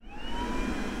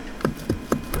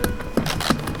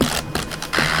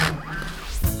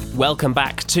Welcome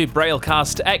back to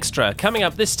Braillecast Extra. Coming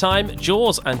up this time,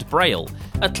 Jaws and Braille,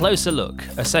 a closer look.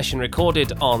 A session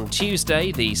recorded on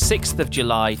Tuesday, the 6th of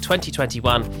July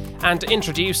 2021, and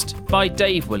introduced by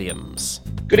Dave Williams.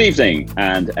 Good evening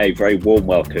and a very warm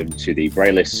welcome to the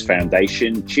Braillists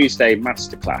Foundation Tuesday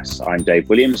Masterclass. I'm Dave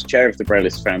Williams, Chair of the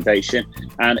Braillists Foundation,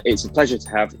 and it's a pleasure to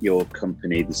have your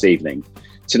company this evening.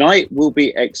 Tonight, we'll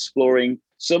be exploring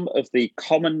some of the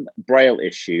common Braille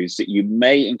issues that you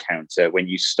may encounter when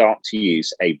you start to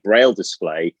use a Braille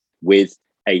display with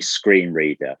a screen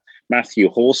reader. Matthew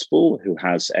Horspool, who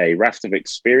has a raft of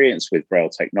experience with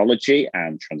Braille technology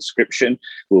and transcription,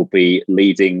 will be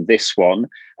leading this one.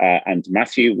 And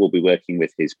Matthew will be working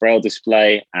with his Braille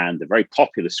display and a very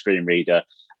popular screen reader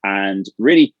and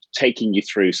really taking you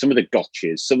through some of the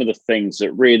gotchas, some of the things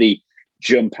that really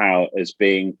jump out as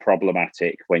being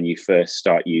problematic when you first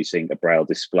start using a Braille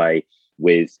display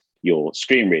with your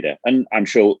screen reader. And I'm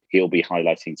sure he'll be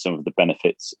highlighting some of the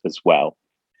benefits as well.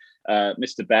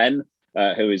 Mr. Ben,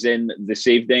 who is in this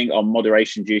evening on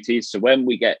moderation duties. So when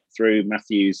we get through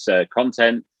Matthew's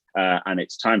content and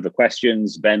it's time for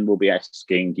questions, Ben will be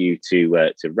asking you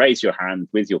to raise your hand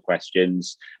with your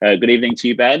questions. Good evening to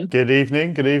you, Ben. Good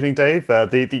evening, Dave.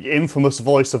 The infamous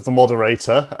voice of the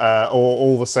moderator,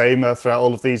 all the same throughout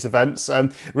all of these events.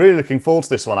 Really looking forward to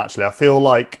this one. Actually, I feel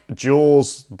like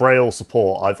Jaws Braille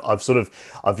support.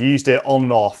 I've used it on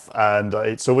and off, and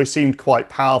it's always seemed quite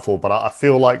powerful. But I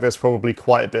feel like there's probably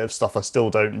quite a bit of stuff I still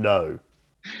don't know.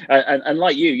 And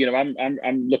like you,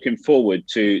 I'm looking forward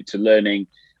to learning.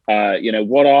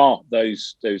 What are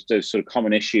those sort of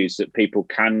common issues that people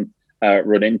can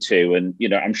run into? And,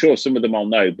 I'm sure some of them I'll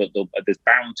know, but there's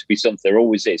bound to be something. There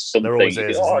always is something. There always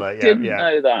is,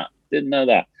 Didn't know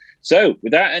that. So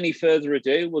without any further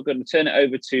ado, we're going to turn it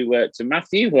over to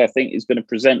Matthew, who I think is going to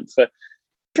present for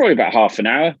probably about half an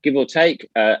hour, give or take.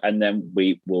 And then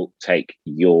we will take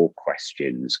your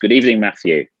questions. Good evening,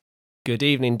 Matthew. Good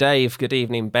evening, Dave. Good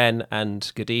evening, Ben.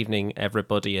 And good evening,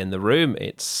 everybody in the room.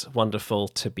 It's wonderful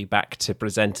to be back to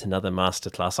present another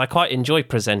masterclass. I quite enjoy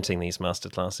presenting these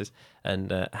masterclasses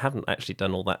and haven't actually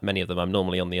done all that many of them. I'm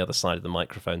normally on the other side of the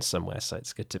microphone somewhere, so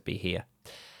it's good to be here.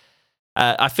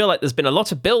 I feel like there's been a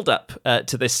lot of build-up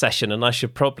to this session, and I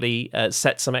should probably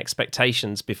set some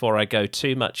expectations before I go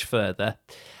too much further.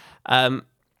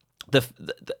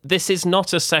 This is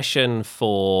not a session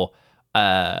for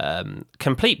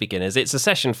complete beginners. It's a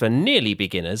session for nearly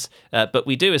beginners, but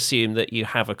we do assume that you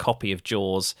have a copy of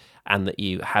Jaws and that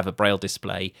you have a Braille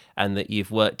display and that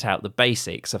you've worked out the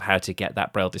basics of how to get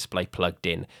that Braille display plugged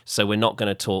in. So we're not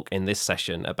going to talk in this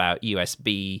session about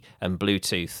USB and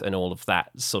Bluetooth and all of that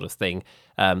sort of thing.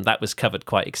 That was covered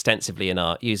quite extensively in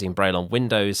our Using Braille on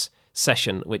Windows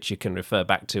session, which you can refer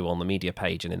back to on the media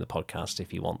page and in the podcast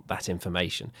if you want that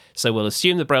information. So we'll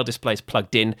assume the Braille display is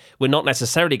plugged in. We're not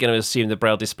necessarily going to assume the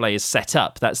Braille display is set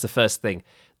up. That's the first thing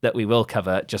that we will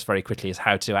cover just very quickly, is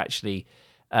how to actually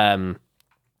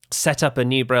set up a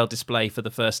new Braille display for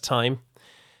the first time.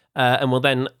 And we'll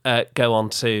then go on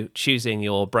to choosing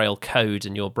your Braille code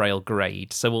and your Braille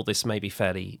grade. So all this may be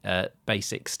fairly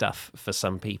basic stuff for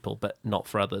some people, but not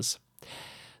for others.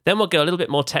 Then we'll go a little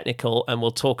bit more technical and we'll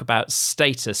talk about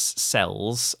status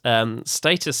cells.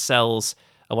 Status cells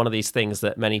are one of these things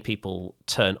that many people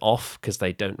turn off because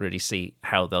they don't really see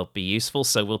how they'll be useful.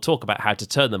 So we'll talk about how to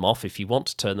turn them off if you want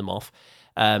to turn them off.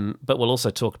 But we'll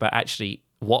also talk about actually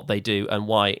what they do and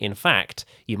why, in fact,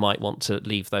 you might want to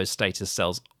leave those status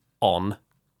cells on.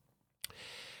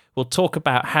 We'll talk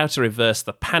about how to reverse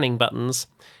the panning buttons.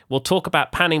 We'll talk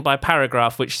about panning by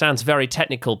paragraph, which sounds very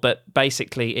technical, but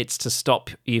basically it's to stop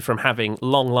you from having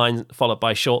long line followed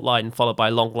by short line, followed by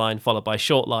long line, followed by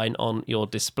short line on your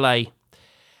display.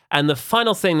 And the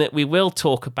final thing that we will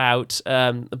talk about,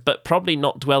 but probably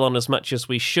not dwell on as much as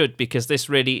we should, because this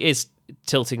really is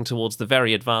tilting towards the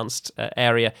very advanced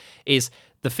area, is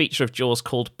the feature of Jaws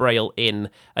called Braille In.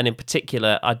 And in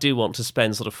particular, I do want to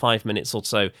spend sort of 5 minutes or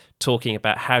so talking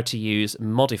about how to use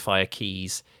modifier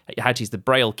keys, how to use the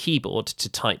Braille keyboard to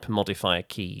type modifier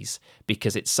keys,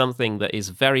 because it's something that is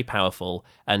very powerful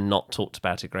and not talked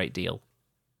about a great deal.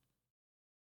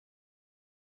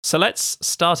 So let's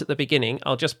start at the beginning.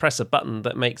 I'll just press a button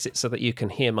that makes it so that you can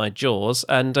hear my Jaws,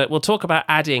 and we'll talk about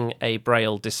adding a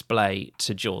Braille display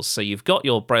to Jaws. So you've got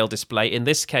your Braille display. In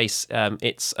this case,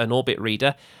 it's an Orbit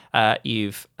reader.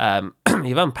 You've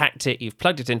unpacked it, you've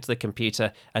plugged it into the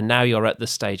computer, and now you're at the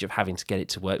stage of having to get it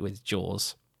to work with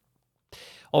Jaws.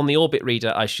 On the Orbit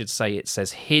reader, I should say it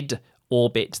says HID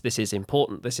Orbit. This is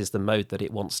important. This is the mode that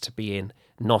it wants to be in,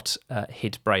 not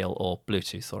HID Braille or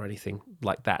Bluetooth or anything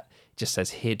like that. It just says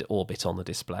HID Orbit on the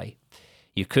display.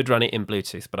 You could run it in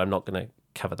Bluetooth, but I'm not going to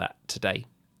cover that today.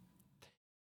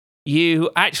 You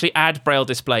actually add Braille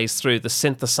displays through the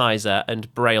synthesizer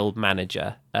and Braille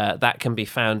manager. That can be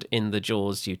found in the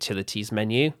JAWS utilities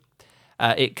menu.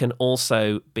 It can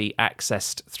also be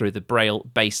accessed through the Braille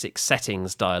basic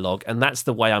settings dialog, and that's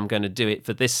the way I'm going to do it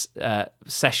for this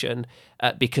session,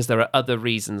 because there are other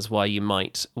reasons why you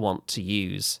might want to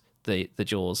use the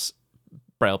JAWS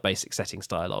Braille basic settings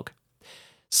dialog.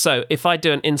 So if I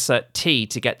do an insert T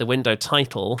to get the window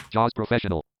title, JAWS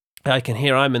Professional. I can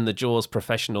hear I'm in the JAWS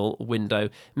Professional window.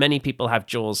 Many people have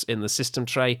JAWS in the system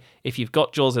tray. If you've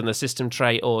got JAWS in the system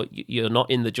tray, or you're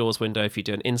not in the JAWS window, if you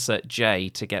do an insert J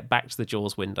to get back to the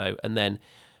JAWS window, and then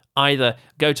either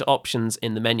go to options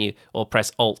in the menu or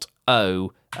press Alt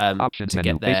O Options to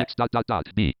menu, get there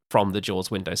basics, B. from the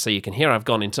JAWS window. So you can hear I've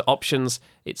gone into options.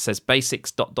 It says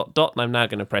basics ... and I'm now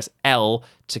going to press L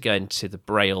to go into the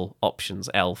Braille options.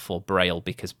 L for Braille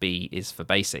because B is for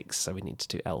basics, so we need to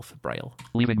do L for Braille.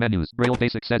 Leaving menus, Braille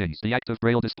basic settings. The active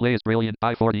Braille display is Brilliant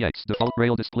i40X. Default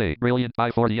Braille display, Brilliant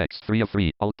i40X 3 of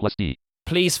 3, Alt+D.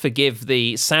 Please forgive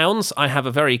the sounds. I have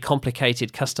a very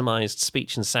complicated, customized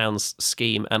speech and sounds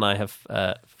scheme, and I have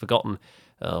forgotten,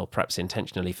 or perhaps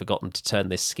intentionally forgotten, to turn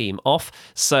this scheme off.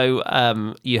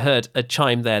 So you heard a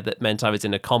chime there that meant I was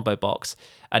in a combo box,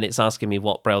 and it's asking me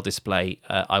what Braille display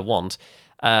I want.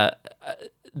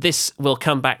 This will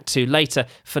come back to later.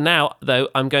 For now, though,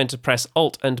 I'm going to press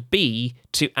Alt and B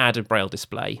to add a Braille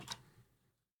display.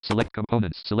 Select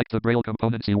components. Select the Braille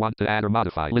components you want to add or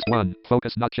modify. List 1.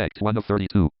 Focus not checked. 1 of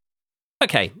 32.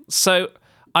 Okay, so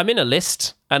I'm in a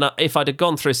list, and if I'd have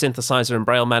gone through Synthesizer and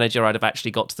Braille Manager, I'd have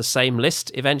actually got to the same list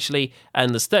eventually,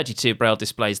 and there's 32 Braille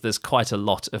displays. There's quite a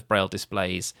lot of Braille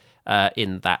displays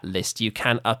in that list. You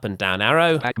can up and down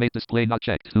arrow. Backmate display not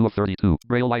checked. 2 of 32.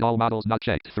 Braille light all models not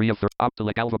checked. 3 of 30.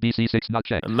 Optilic Alpha BC6 not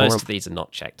checked. And most of these are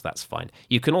not checked. That's fine.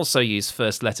 You can also use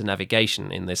first letter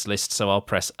navigation in this list, so I'll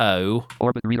press O.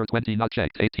 Orbit Reader 20 not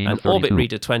checked. 18 and of 32. Orbit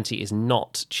Reader 20 is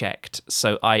not checked,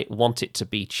 so I want it to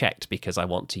be checked because I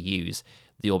want to use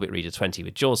the Orbit Reader 20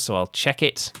 with JAWS, so I'll check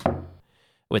it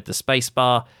with the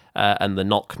spacebar, and the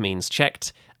knock means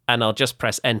checked, and I'll just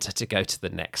press Enter to go to the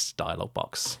next dialog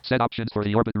box. Set options for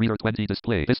the Orbit Reader 20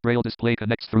 display. This Braille display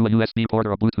connects through a USB port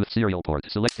or a Bluetooth serial port.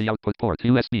 Select the output port.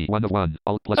 USB 1 of 1.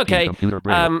 Alt+D computer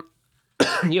Braille.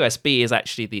 USB is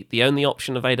actually the only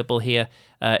option available here.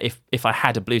 If I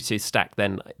had a Bluetooth stack,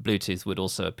 then Bluetooth would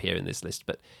also appear in this list,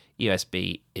 but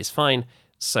USB is fine.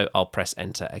 So I'll press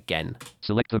Enter again.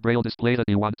 Select the Braille display that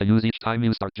you want to use each time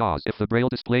you start JAWS. If the Braille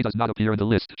display does not appear in the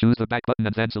list, choose the back button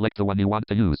and then select the one you want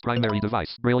to use. Primary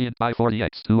device, Brilliant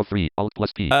i40X 2 of 3,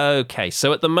 Alt+P. Okay,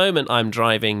 so at the moment I'm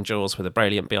driving JAWS with a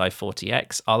Brilliant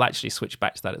BI40X. I'll actually switch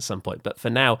back to that at some point, but for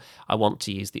now I want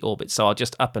to use the Orbit, so I'll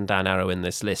just up and down arrow in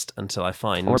this list until I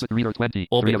find Orbit Reader 20,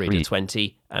 Orbit Reader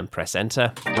 20 and press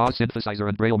Enter. JAWS Synthesizer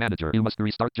and Braille Manager. You must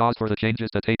restart JAWS for the changes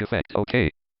to take effect.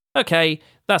 Okay,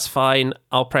 that's fine.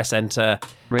 I'll press Enter.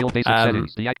 Braille basic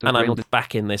settings. The active and Braille I'm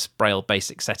back in this Braille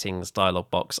basic settings dialog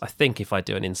box. I think if I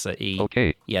do an insert E,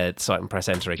 yeah, so I can press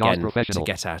Enter again to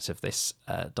get out of this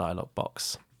dialog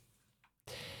box.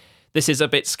 This is a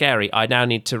bit scary. I now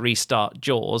need to restart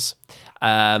JAWS.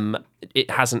 It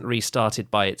hasn't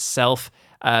restarted by itself.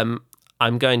 I'm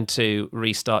going to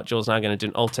restart JAWS now. I'm going to do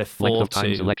an Alt F4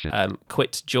 to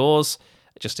quit JAWS.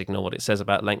 Just ignore what it says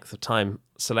about length of time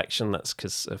selection. That's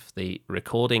because of the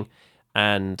recording.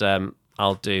 And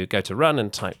I'll go to Run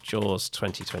and type JAWS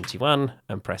 2021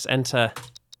 and press Enter.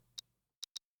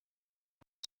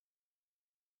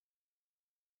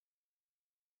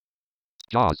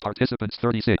 JAWS participants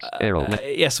 36 arrow.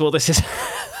 Yes, well, this is...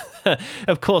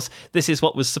 Of course, this is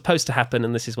what was supposed to happen,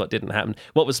 and this is what didn't happen.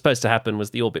 What was supposed to happen was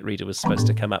the Orbit Reader was supposed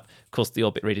to come up. Of course, the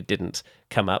Orbit Reader didn't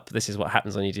come up. This is what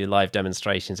happens when you do live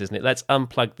demonstrations, isn't it? Let's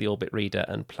unplug the Orbit Reader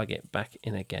and plug it back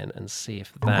in again and see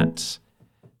if that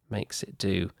makes it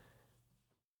do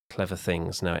clever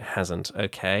things. No, it hasn't.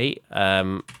 Okay.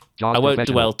 I won't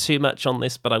dwell too much on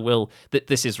this, but I will.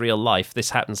 This is real life.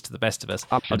 This happens to the best of us.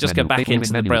 I'll just go back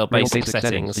into the Braille basic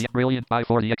settings. Brilliant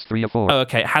i40X 3 of 4. Oh,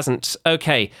 okay. It hasn't.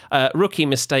 Okay. Rookie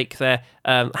mistake there.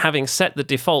 Having set the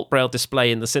default Braille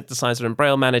display in the synthesizer and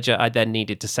Braille Manager, I then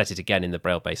needed to set it again in the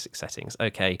Braille basic settings.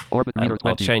 Okay. Orbit Reader 20,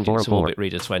 I'll change it to Orbit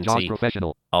Reader 20. JAWS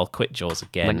Professional. I'll quit JAWS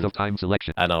again. Length of time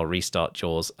selection. And I'll restart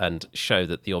JAWS and show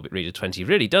that the Orbit Reader 20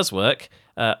 really does work.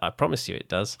 I promise you it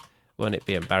does. Won't it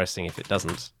be embarrassing if it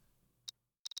doesn't?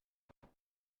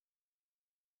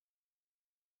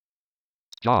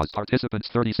 JAWS participants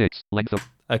 36 length of...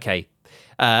 Okay.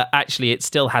 Actually, it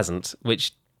still hasn't,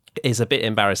 which is a bit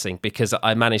embarrassing because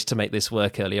I managed to make this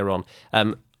work earlier on.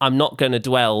 I'm not going to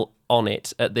dwell on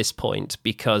it at this point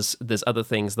because there's other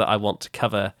things that I want to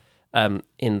cover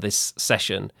in this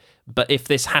session. But if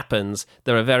this happens,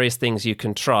 there are various things you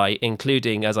can try,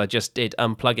 including, as I just did,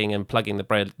 unplugging and plugging the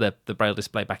Braille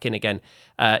display back in again.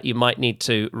 You might need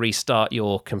to restart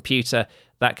your computer.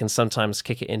 That can sometimes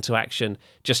kick it into action.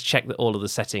 Just check that all of the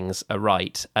settings are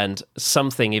right, and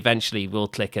something eventually will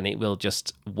click and it will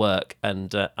just work.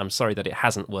 And I'm sorry that it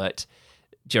hasn't worked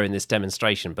during this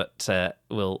demonstration, but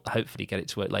we'll hopefully get it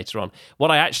to work later on.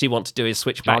 What I actually want to do is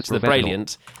switch back to the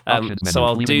Brailliant, so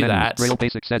I'll do that Braille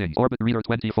basic settings, Orbit Reader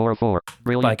 2404,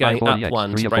 by going BI40X, up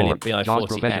one to 3 of 4, Brailliant JAWS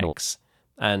professional. BI40X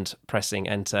and pressing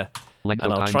enter. Length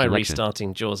And of I'll time try selection.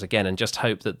 restarting JAWS again and just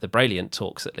hope that the Brailliant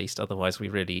talks at least, otherwise we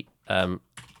really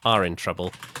are in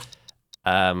trouble.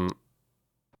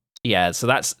 Yeah, so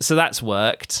that's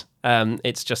worked.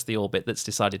 It's just the Orbit that's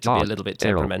decided to be a little bit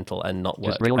temperamental and not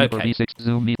work. Okay.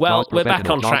 Well, we're back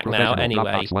on track now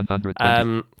anyway.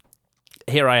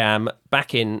 Here I am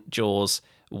back in JAWS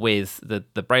with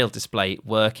the Braille display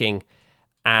working.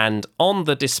 And on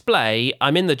the display,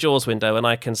 I'm in the JAWS window and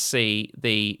I can see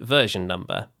the version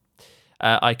number.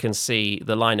 I can see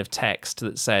the line of text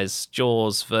that says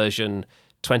JAWS version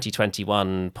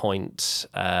 2021 point,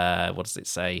 what does it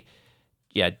say?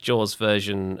 Yeah, JAWS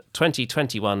version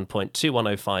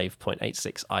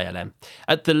 2021.2105.86 ILM.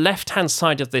 At the left-hand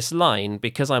side of this line,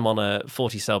 because I'm on a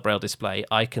 40-cell Braille display,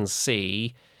 I can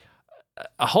see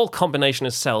a whole combination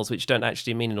of cells which don't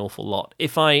actually mean an awful lot.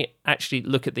 If I actually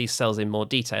look at these cells in more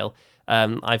detail,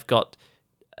 I've got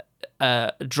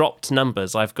dropped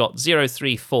numbers. I've got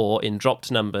 034 in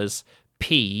dropped numbers,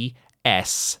 P,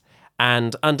 S,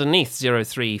 and underneath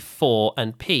 034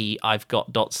 and P, I've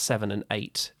got dots 7 and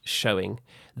 8 showing.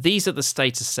 These are the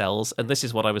status cells, and this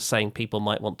is what I was saying people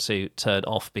might want to turn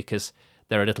off because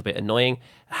they're a little bit annoying.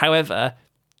 However,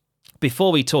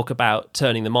 before we talk about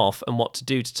turning them off and what to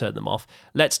do to turn them off,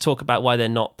 let's talk about why they're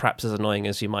not perhaps as annoying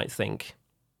as you might think.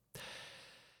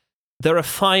 There are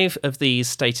 5 of these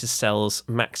status cells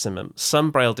maximum. Some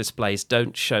Braille displays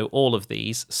don't show all of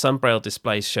these. Some Braille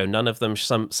displays show none of them.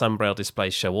 Some Braille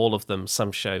displays show all of them.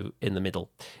 Some show in the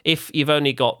middle. If you've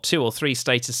only got 2 or 3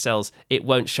 status cells, it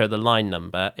won't show the line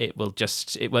number. It won't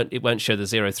show the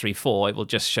 034. It will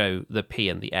just show the P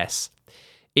and the S.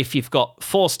 If you've got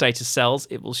 4 status cells,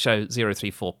 it will show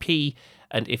 034P,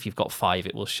 and if you've got 5,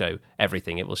 it will show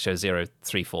everything. It will show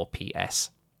 034PS.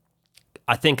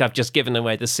 I think I've just given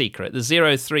away the secret.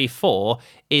 The 034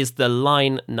 is the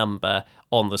line number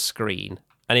on the screen.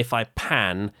 And if I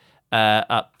pan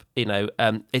up,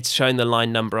 it's showing the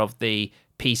line number of the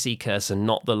PC cursor,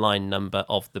 not the line number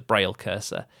of the Braille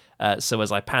cursor. So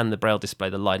as I pan the Braille display,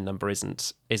 the line number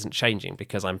isn't changing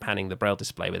because I'm panning the Braille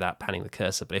display without panning the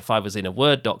cursor. But if I was in a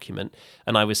Word document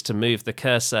and I was to move the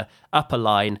cursor up a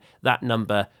line, that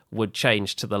number would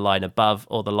change to the line above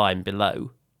or the line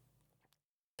below.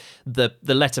 The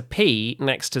letter P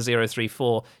next to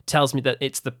 034 tells me that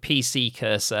it's the PC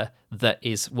cursor that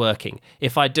is working.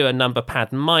 If I do a number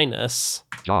pad minus,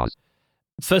 JAWS.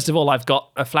 First of all, I've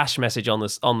got a flash message on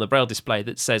the Braille display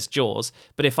that says JAWS,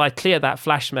 but if I clear that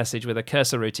flash message with a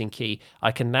cursor routing key,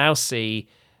 I can now see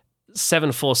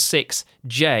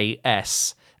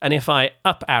 746JS. And if I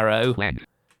up arrow,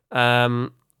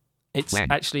 it's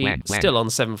actually still on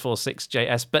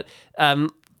 746JS, but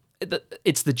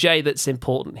it's the J that's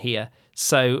important here.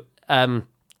 So the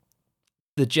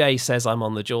J says I'm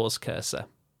on the JAWS cursor.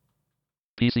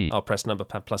 PC. I'll press number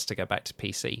pad plus to go back to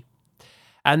PC.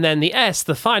 And then the S,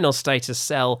 the final status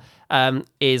cell,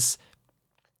 is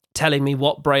telling me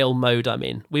what Braille mode I'm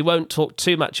in. We won't talk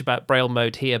too much about Braille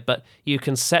mode here, but you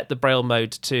can set the Braille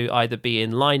mode to either be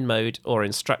in line mode or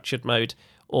in structured mode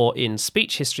or in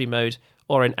speech history mode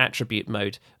or in attribute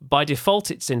mode. By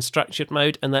default, it's in structured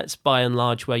mode, and that's by and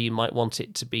large where you might want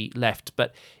it to be left.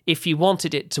 But if you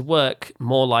wanted it to work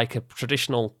more like a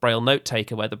traditional Braille note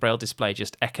taker, where the Braille display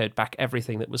just echoed back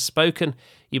everything that was spoken,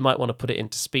 you might want to put it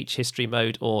into speech history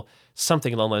mode or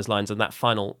something along those lines, and that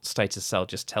final status cell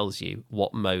just tells you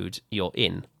what mode you're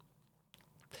in.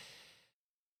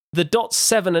 The dots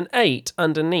 7 and 8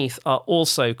 underneath are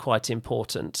also quite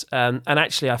important. And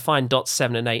actually, I find dots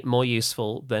 7 and 8 more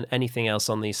useful than anything else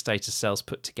on these status cells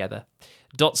put together.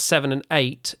 Dots 7 and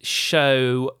 8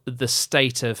 show the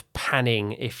state of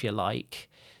panning, if you like.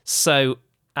 So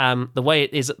the way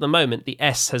it is at the moment, the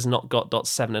S has not got dots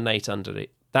 7 and 8 under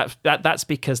it. That's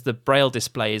because the Braille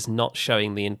display is not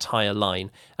showing the entire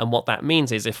line. And what that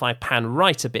means is if I pan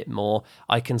right a bit more,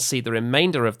 I can see the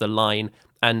remainder of the line,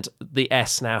 and the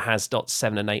S now has dots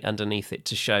 7 and 8 underneath it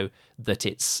to show that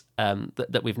it's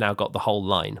that we've now got the whole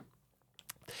line.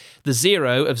 The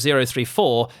 0 of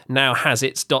 034 now has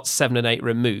its dots 7 and 8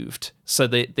 removed. So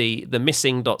the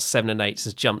missing dots 7 and 8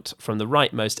 has jumped from the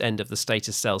rightmost end of the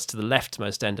status cells to the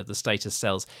leftmost end of the status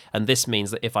cells. And this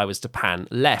means that if I was to pan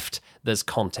left, there's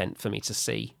content for me to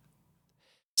see.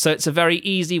 So it's a very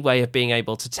easy way of being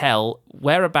able to tell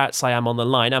whereabouts I am on the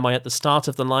line. Am I at the start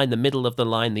of the line, the middle of the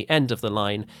line, the end of the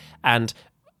line? And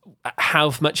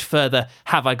how much further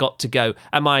have I got to go?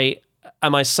 Am I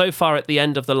so far at the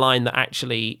end of the line that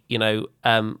actually,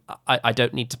 I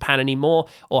don't need to pan anymore,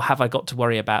 or have I got to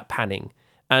worry about panning?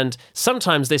 And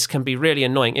sometimes this can be really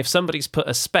annoying. If somebody's put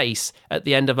a space at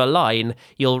the end of a line,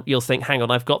 you'll think, hang on,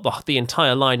 I've got the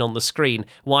entire line on the screen.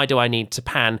 Why do I need to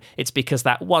pan? It's because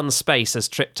that one space has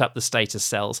tripped up the status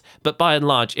cells. But by and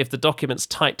large, if the document's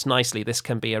typed nicely, this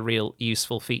can be a real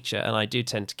useful feature, and I do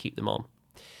tend to keep them on.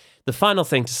 The final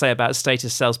thing to say about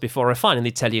status cells before I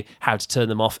finally tell you how to turn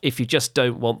them off, if you just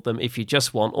don't want them, if you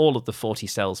just want all of the 40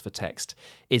 cells for text,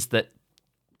 is that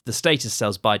the status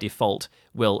cells by default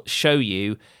will show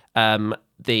you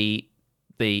the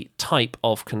type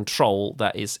of control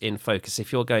that is in focus.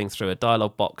 If you're going through a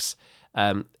dialog box,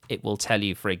 it will tell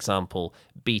you, for example,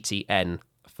 BTN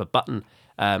for button.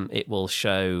 It will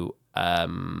show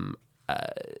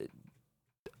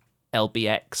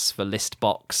LBX for list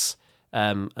box,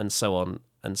 and so on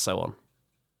and so on.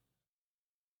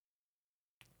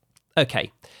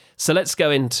 Okay, so let's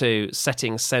go into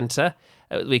Settings Center.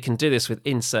 We can do this with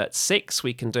Insert 6.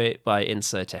 We can do it by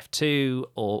Insert F2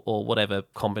 or whatever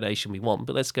combination we want.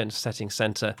 But let's go into Settings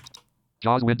Center.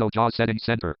 JAWS window, JAWS Settings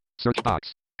Center. Search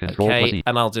box. Okay,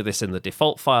 and I'll do this in the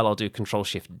default file. I'll do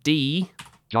Control-Shift-D.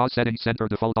 JAWS Settings Center,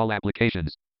 default all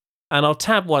applications. And I'll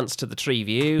tab once to the tree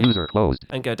view. User closed.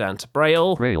 And go down to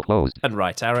Braille. Braille closed. And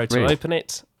right arrow to Braille. open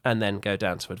it. And then go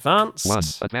down to Advanced. 1.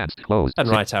 Advanced closed. And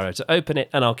right arrow to open it.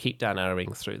 And I'll keep down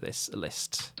arrowing through this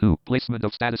list. 2. Placement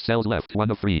of status cells left. 1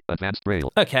 of 3. Advanced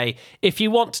Braille. Okay, if you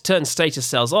want to turn status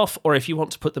cells off, or if you want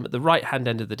to put them at the right-hand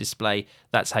end of the display,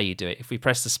 that's how you do it. If we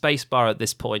press the space bar at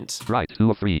this point... Right,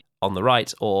 2 of 3. On the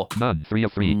right, or... None, 3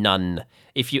 of 3. None.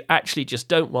 If you actually just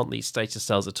don't want these status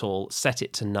cells at all, set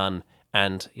it to none,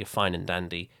 and you're fine and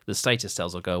dandy. The status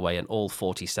cells will go away, and all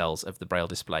 40 cells of the Braille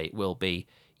display will be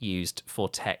used for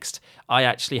text. I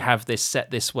actually have this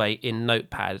set this way in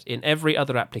Notepad. In every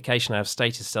other application, I have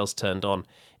status cells turned on.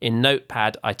 In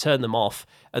Notepad, I turn them off,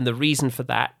 and the reason for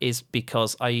that is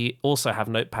because I also have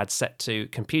Notepad set to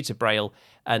computer Braille,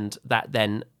 and that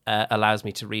then allows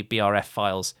me to read BRF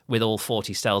files with all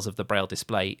 40 cells of the Braille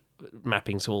display,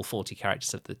 mapping to all 40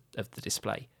 characters of the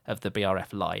display, of the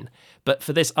BRF line. But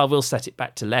for this, I will set it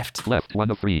back to left. Left, 1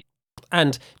 of 3.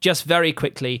 And just very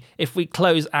quickly, if we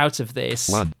close out of this...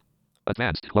 1.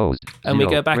 Advanced closed. And 0.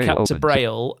 we go back Braille up to open.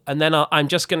 Braille, and then I'm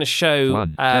just going to show...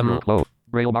 1. Camera closed.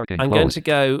 Braille marking I'm closed. going to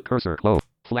go... Cursor closed.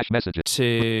 Flash messages.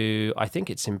 To... I think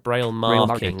it's in Braille Braille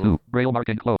marking. marking 2. Braille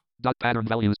marking closed. Dot pattern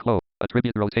values closed.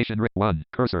 Attribute rotation 1.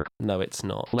 Cursor. No, it's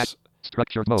not. Flash.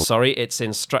 Structured mode. Sorry, it's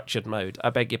in structured mode.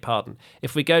 I beg your pardon.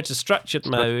 If we go to structured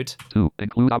mode... 2.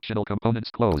 Include optional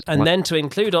components closed. And 1. then to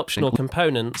include optional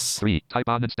components... 3. Type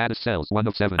on and status cells 1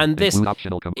 of 7. And this... Include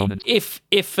optional components.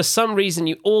 If for some reason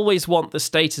you always want the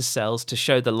status cells to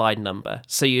show the line number,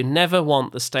 so you never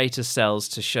want the status cells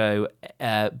to show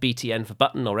BTN for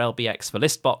button or LBX for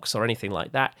list box or anything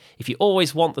like that, if you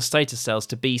always want the status cells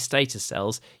to be status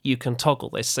cells, you can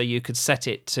toggle this. So you could set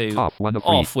it to Off, 1 of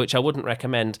 3. off, which I wouldn't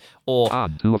recommend, or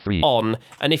On 2 of 3. on.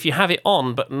 And if you have it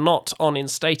on but not on in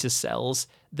status cells,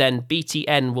 then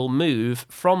BTN will move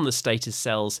from the status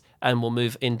cells and will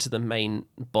move into the main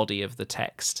body of the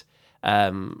text.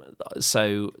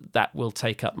 So that will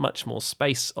take up much more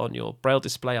space on your Braille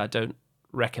display. I don't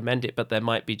recommend it, but there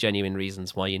might be genuine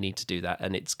reasons why you need to do that,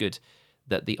 and it's good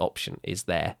that the option is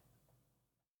there.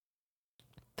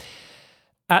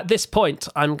 At this point,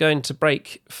 I'm going to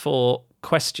break for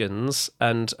questions,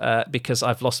 and because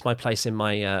I've lost my place in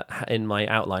my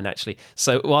outline actually.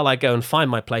 So while I go and find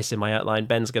my place in my outline,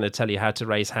 Ben's going to tell you how to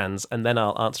raise hands, and then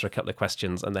I'll answer a couple of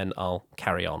questions, and then I'll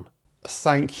carry on.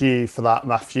 Thank you for that,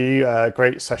 Matthew.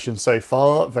 Great session so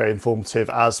far. Very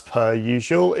informative as per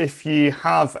usual. If you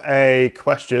have a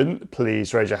question,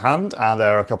 please raise your hand. And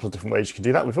there are a couple of different ways you can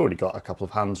do that. We've already got a couple of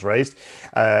hands raised.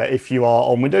 If you are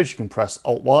on Windows, you can press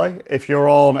Alt-Y. If you're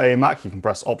on a Mac, you can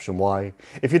press Option-Y.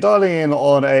 If you're dialing in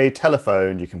on a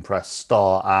telephone, you can press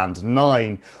star and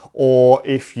 9. Or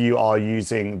if you are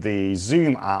using the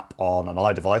Zoom app on an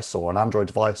iDevice or an Android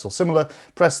device or similar,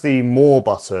 press the More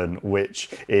button, which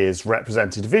is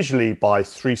represented visually by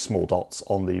 3 small dots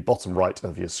on the bottom right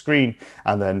of your screen,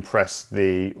 and then press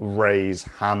the raise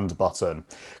hand button.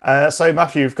 So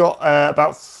Matthew, you've got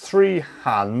about 3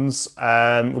 hands.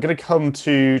 We're going to come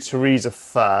to Teresa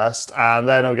first, and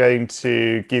then I'm going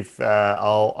to give,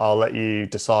 I'll let you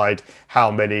decide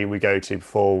how many we go to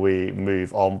before we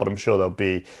move on, but I'm sure there'll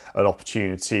be an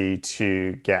opportunity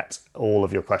to get all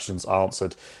of your questions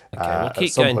answered. Okay, we'll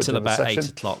keep going till about 8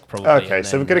 o'clock probably. Okay,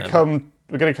 so we're going to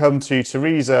come to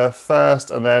Teresa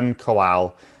first, and then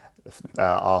Koal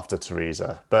after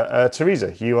Teresa. But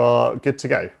Teresa, you are good to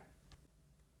go.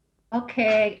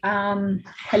 Okay.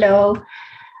 Hello.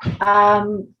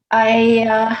 I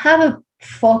have a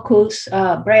Focus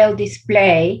Braille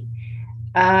display.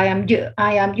 I am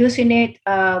using it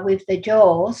with the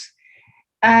JAWS,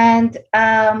 and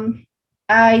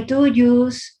I do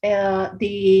use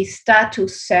the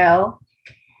status cell,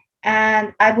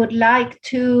 and I would like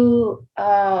to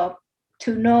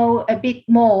know a bit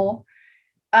more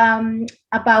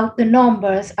about the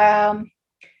numbers.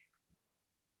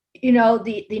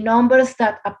 The numbers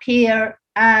that appear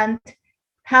and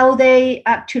how they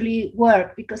actually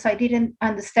work, because I didn't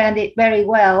understand it very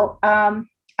well.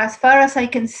 As far as I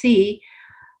can see,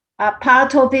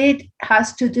 part of it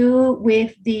has to do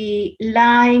with the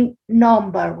line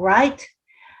number, right?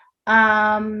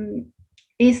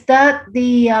 Is that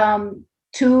the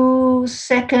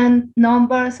 2-second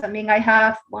numbers? I mean, I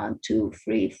have 1, 2,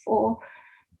 3,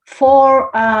 4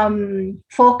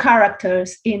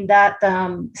 characters in that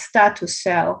status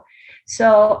cell.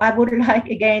 So I would like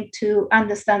again to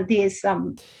understand this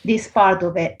part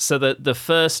of it. So the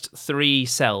first 3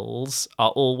 cells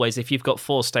are always, if you've got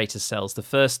 4 status cells, the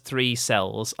first 3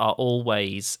 cells are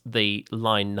always the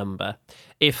line number.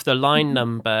 If the line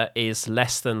number is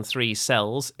less than 3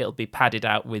 cells, it'll be padded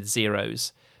out with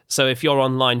zeros. So if you're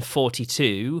on line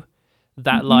 42,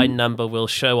 that line number will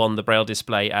show on the Braille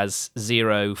display as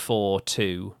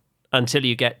 042 until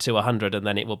you get to 100, and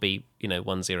then it will be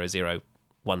 100,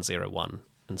 101,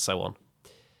 and so on.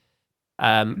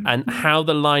 And how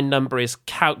the line number is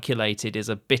calculated is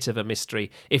a bit of a mystery.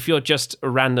 If you're just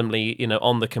randomly,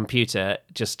 on the computer,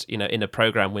 just, in a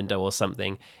program window or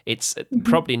something, it's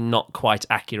probably not quite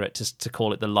accurate to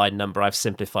call it the line number. I've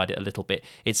simplified it a little bit.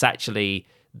 It's actually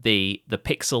the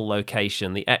pixel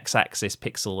location, the x-axis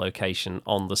pixel location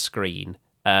on the screen.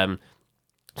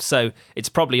 So it's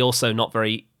probably also not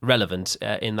very relevant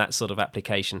in that sort of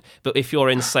application. But if you're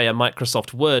in, say, a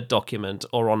Microsoft Word document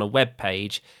or on a web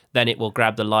page, then it will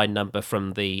grab the line number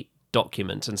from the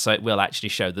document. And so it will actually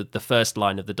show that the first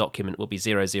line of the document will be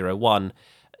 001,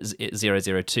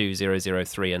 002,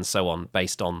 003, and so on,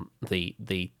 based on the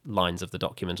lines of the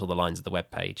document or the lines of the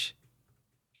web page.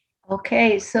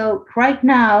 Okay, so right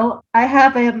now I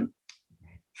have a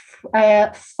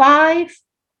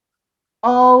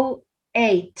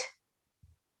 508.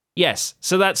 Yes,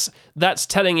 so that's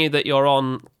telling you that you're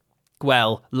on,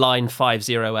 line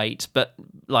 508, but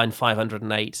line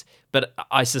 508. But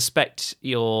I suspect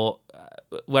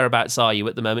whereabouts are you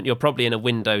at the moment? You're probably in a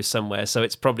window somewhere, so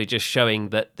it's probably just showing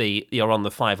that you're on the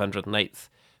 508th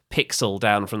pixel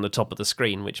down from the top of the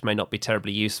screen, which may not be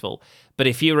terribly useful. But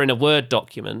if you were in a Word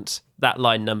document, that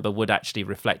line number would actually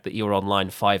reflect that you're on line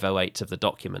 508 of the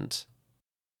document.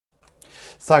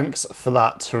 Thanks for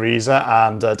that, Teresa,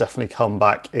 and definitely come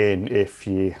back in if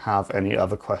you have any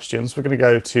other questions. We're going to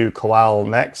go to Koal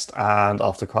next, and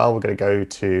after Koal, we're going to go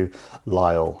to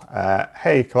Lyle.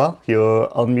 Hey, Koal, you're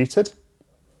unmuted.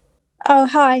 Oh,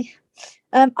 hi.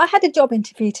 I had a job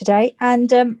interview today,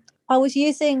 and I was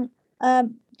using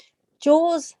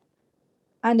JAWS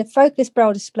and a Focus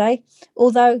Braille display,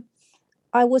 although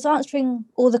I was answering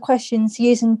all the questions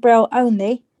using Braille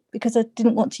only, because I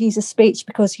didn't want to use a speech,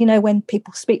 because, when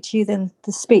people speak to you, then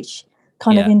the speech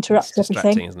kind of interrupts it's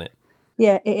distracting, everything. Isn't it?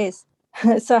 Yeah, it is.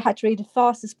 So I had to read as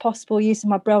fast as possible using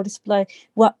my Braille display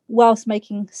whilst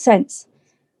making sense.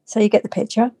 So you get the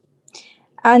picture.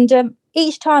 And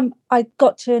each time I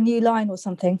got to a new line or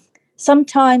something,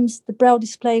 sometimes the Braille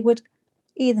display would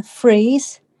either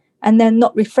freeze and then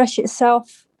not refresh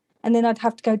itself, and then I'd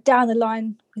have to go down the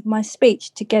line with my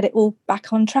speech to get it all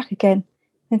back on track again.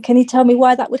 And can you tell me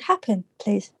why that would happen,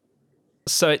 please?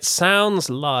 So it sounds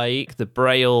like the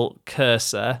Braille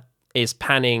cursor is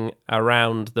panning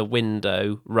around the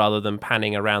window rather than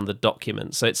panning around the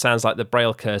document. So it sounds like the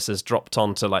Braille cursor's dropped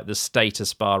onto like the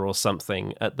status bar or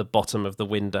something at the bottom of the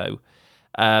window.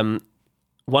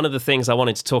 One of the things I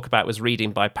wanted to talk about was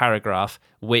reading by paragraph,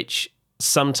 which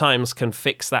sometimes can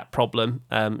fix that problem.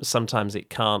 Sometimes it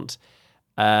can't.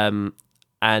 And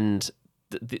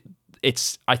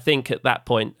it's, I think, at that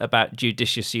point about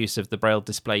judicious use of the Braille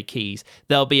display keys.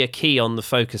 There'll be a key on the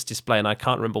focus display, and I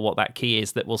can't remember what that key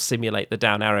is, that will simulate the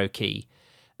down arrow key.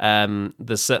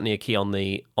 There's certainly a key on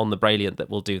the Brailliant that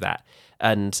will do that,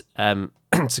 and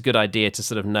it's a good idea to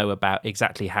sort of know about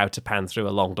exactly how to pan through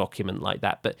a long document like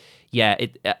that. But yeah,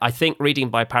 I think reading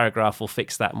by paragraph will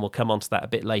fix that, and we'll come on to that a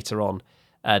bit later on.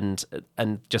 And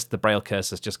just the Braille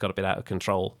cursor's just got a bit out of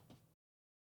control.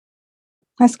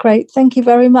 That's great. Thank you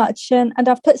very much. And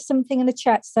I've put something in the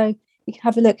chat, so you can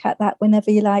have a look at that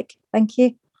whenever you like. Thank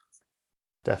you.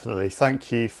 Definitely.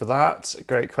 Thank you for that.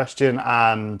 Great question.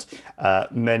 And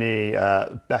many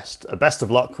best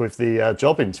of luck with the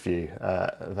job interview.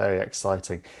 Very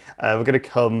exciting. We're going to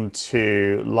come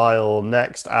to Lyle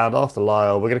next. And after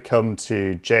Lyle, we're going to come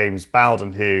to James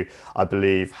Bowden, who I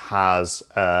believe has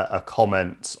a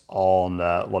comment on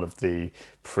one of the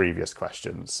previous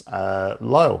questions.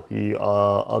 Lyle, you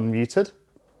are unmuted.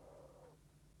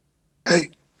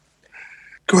 Hey,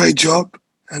 great job.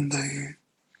 And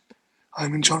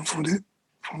I'm enjoying from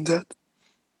that.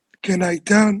 Can I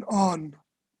turn on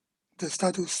the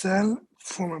status cell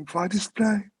from a Braille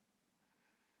display?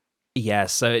 Yeah,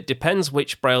 so it depends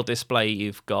which Braille display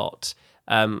you've got.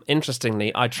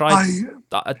 Interestingly, I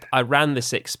ran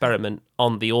this experiment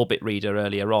on the Orbit reader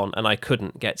earlier on, and I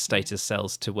couldn't get status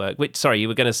cells to work. Sorry, you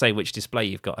were going to say which display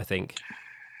you've got, I think.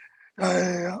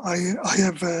 I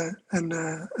have a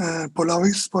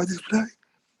Polaris Braille display.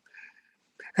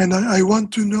 And I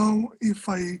want to know if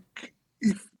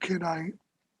can I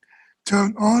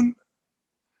turn on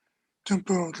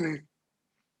temporarily.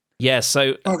 Yeah.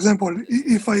 So, for example,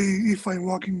 if I'm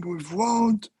working with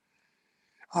Word,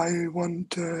 I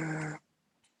want that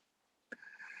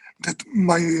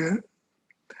my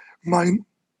line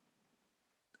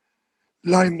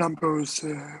numbers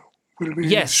will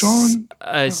be shown.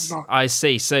 I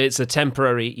see. So it's a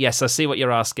temporary. Yes, I see what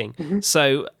you're asking. Mm-hmm.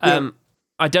 So,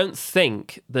 I don't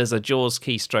think there's a JAWS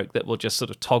keystroke that will just sort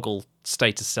of toggle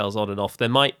status cells on and off. There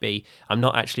might be. I'm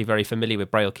not actually very familiar with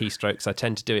Braille keystrokes. I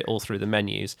tend to do it all through the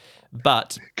menus.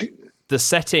 But the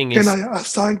setting is... Can I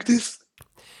assign this?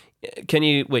 Can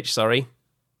you... Which, sorry?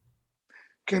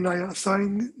 Can I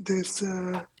assign this?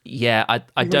 Yeah,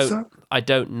 I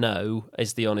don't know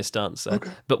is the honest answer.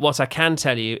 Okay. But what I can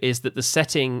tell you is that the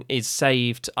setting is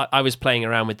saved. I was playing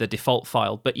around with the default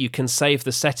file, but you can save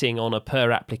the setting on a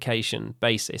per application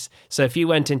basis. So if you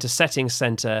went into Settings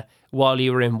Center while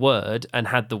you were in Word and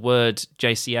had the Word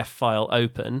JCF file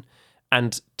open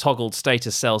and toggled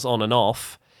status cells on and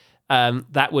off,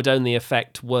 that would only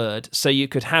affect Word. So you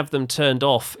could have them turned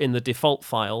off in the default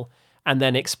file and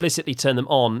then explicitly turn them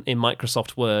on in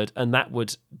Microsoft Word, and that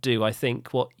would do, I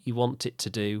think, what you want it to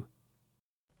do.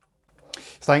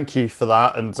 Thank you for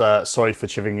that, and sorry for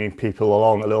chivying people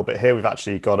along a little bit here. We've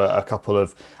actually got a couple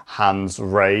of hands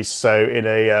raised. So in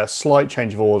a slight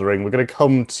change of ordering, we're going to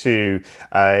come to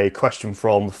a question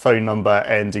from the phone number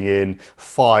ending in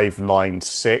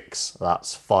 596.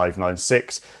 That's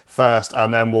 596. First,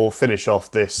 and then we'll finish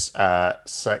off this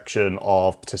section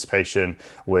of participation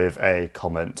with a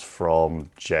comment from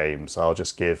James. I'll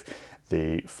just give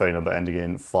the phone number ending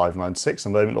in 596 a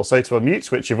moment or so to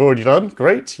unmute, which you've already done.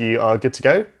 Great, you are good to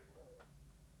go.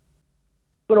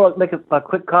 I want to make a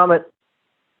quick comment.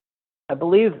 I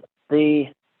believe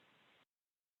the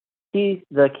key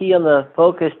on the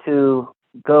focus to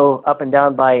go up and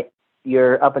down by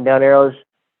your up and down arrows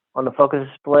on the focus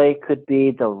display could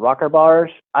be the rocker bars.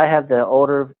 I have the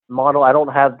older model. I don't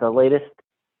have the latest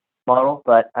model,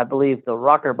 but I believe the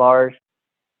rocker bars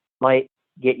might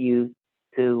get you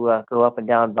to go up and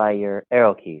down by your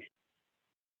arrow keys.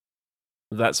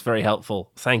 That's very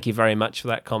helpful. Thank you very much for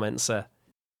that comment, sir.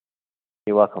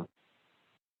 You're welcome.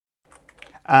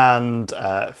 And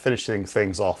finishing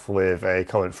things off with a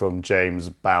comment from James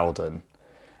Bowden.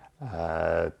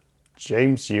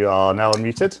 James, you are now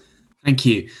unmuted. Thank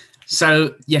you.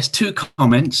 So, yes, two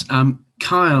comments.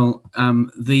 Kyle,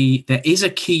 there is a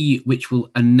key which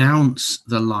will announce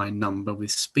the line number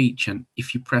with speech, and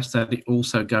if you press that, it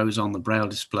also goes on the Braille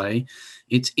display.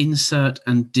 It's insert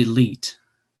and delete.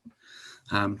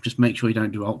 Just make sure you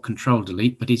don't do Alt Control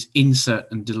Delete, but it's insert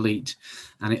and delete,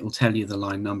 and it will tell you the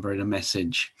line number in a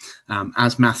message.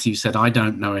 As Matthew said, I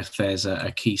don't know if there's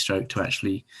a keystroke to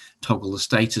actually toggle the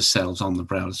status cells on the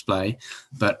Braille display,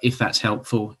 but if that's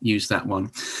helpful, use that one.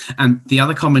 And the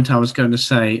other comment I was going to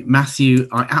say, Matthew,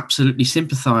 I absolutely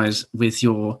sympathize with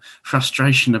your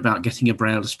frustration about getting a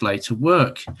Braille display to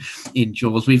work in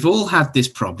JAWS. We've all had this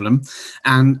problem,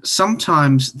 and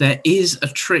sometimes there is a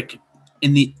trick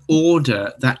in the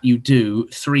order that you do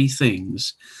three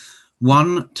things.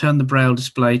 1, turn the Braille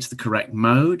display to the correct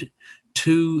mode.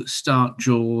 2, start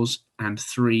JAWS. and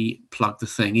 3, plug the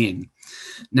thing in.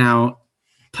 Now,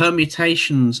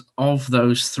 permutations of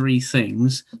those 3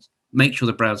 things, make sure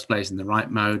the Braille display is in the right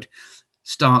mode,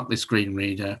 start the screen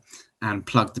reader and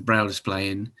plug the Braille display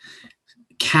in,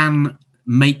 can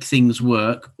make things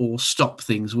work or stop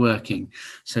things working.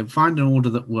 So find an order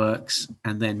that works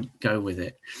and then go with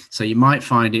it. So you might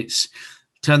find it's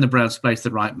turn the Braille display to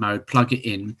the right mode, plug it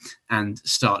in and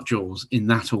start JAWS in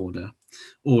that order.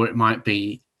 Or it might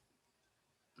be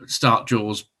start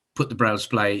JAWS, put the Braille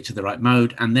display to the right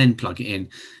mode and then plug it in.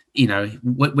 You know,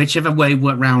 whichever way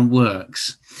round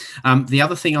works. The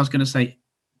other thing I was going to say,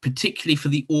 particularly for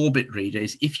the Orbit reader,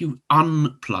 is if you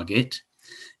unplug it,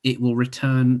 it will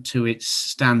return to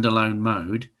its standalone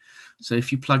mode. So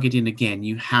if you plug it in again,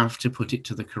 you have to put it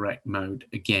to the correct mode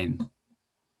again.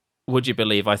 Would you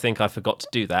believe I think I forgot to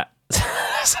do that?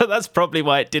 So that's probably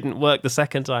why it didn't work the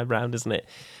second time round, isn't it?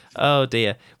 Oh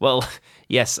dear. Well,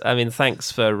 yes. I mean,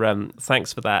 thanks for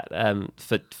that.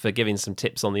 For giving some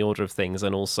tips on the order of things,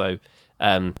 and also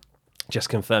just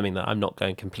confirming that I'm not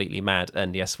going completely mad.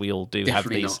 And yes, we all do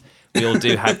Definitely have these. not. We all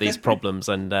do have these problems.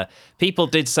 And people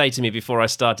did say to me before I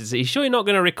started, "Are you sure you're not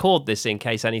going to record this in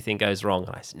case anything goes wrong?"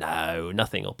 And I said, "No,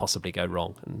 nothing will possibly go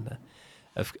wrong." And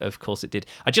of course it did.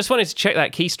 I just wanted to check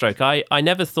that keystroke. I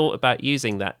never thought about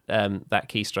using that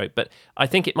keystroke, but I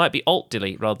think it might be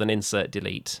Alt-Delete rather than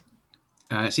Insert-Delete.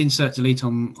 It's Insert-Delete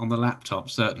on the laptop,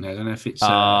 certainly. I don't know if it's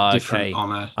different okay.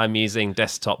 on a... I'm using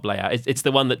desktop layout. It's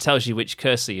the one that tells you which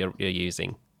cursor you're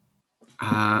using.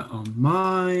 On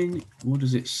mine, what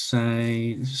does it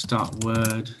say? Let's start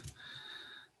Word.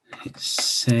 It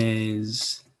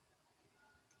says...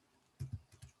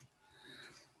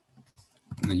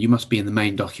 You must be in the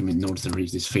main document in order to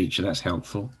read this feature. That's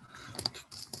helpful.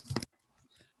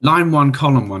 Line 1,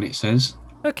 column 1, it says.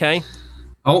 Okay.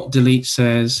 Alt-Delete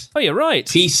says... Oh, you're right.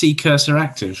 PC cursor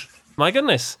active. My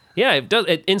goodness. Yeah, it does.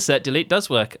 Insert-Delete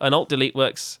does work, and Alt-Delete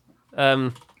works.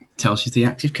 Tells you the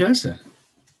active cursor.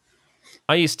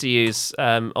 I used to use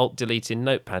Alt-Delete in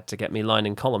Notepad to get me line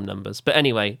and column numbers. But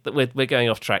anyway, we're going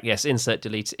off track. Yes,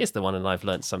 Insert-Delete is the one, and I've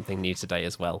learned something new today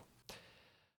as well.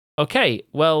 Okay,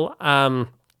 well,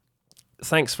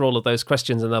 thanks for all of those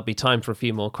questions, and there'll be time for a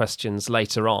few more questions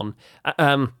later on.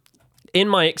 In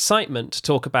my excitement to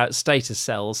talk about status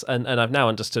cells, and I've now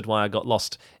understood why I got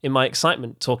lost. In my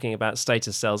excitement talking about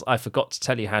status cells, I forgot to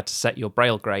tell you how to set your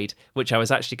Braille grade, which I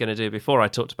was actually going to do before I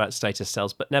talked about status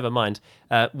cells, but never mind.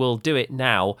 We'll do it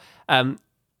now.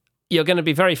 You're going to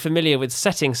be very familiar with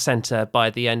Settings Center by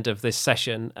the end of this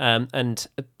session, and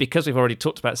because we've already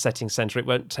talked about Settings Center, it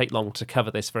won't take long to cover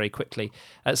this very quickly.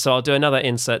 So I'll do another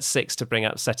Insert 6 to bring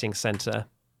up Settings Center.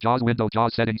 JAWS window,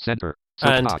 JAWS Settings Center.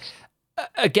 And Box.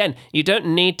 Again, you don't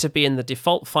need to be in the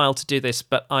default file to do this,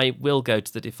 but I will go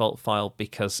to the default file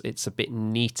because it's a bit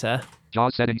neater.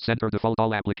 JAWS Settings Center, default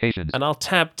all applications. And I'll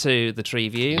tab to the tree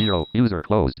view. 0, user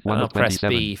closed. 1 And I'll of press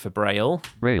 27. B for Braille.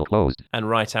 Braille closed. And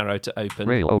right arrow to open.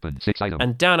 Braille open, 6 item.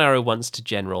 And down arrow once to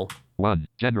general. 1,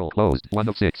 general closed. 1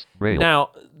 of 6. Braille.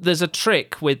 Now, there's a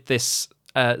trick with this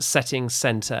Settings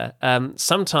Center.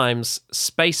 Sometimes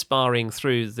space barring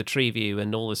through the tree view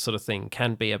and all this sort of thing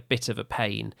can be a bit of a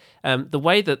pain. The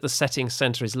way that the Settings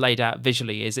Center is laid out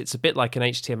visually is it's a bit like an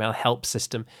HTML help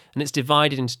system, and it's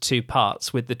divided into 2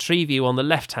 parts, with the tree view on the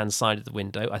left-hand side of the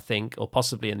window, I think, or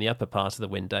possibly in the upper part of the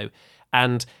window,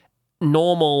 and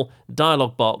normal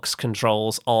dialog box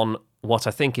controls on what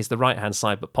I think is the right-hand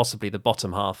side, but possibly the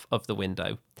bottom half of the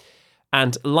window.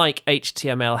 And like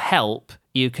HTML help,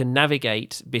 you can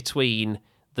navigate between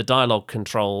the dialog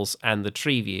controls and the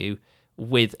tree view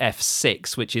with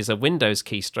F6, which is a Windows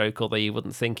keystroke, although you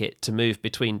wouldn't think it, to move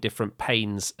between different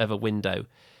panes of a window.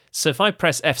 So if I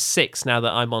press F6 now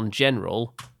that I'm on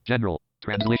General... General.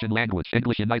 Translation language.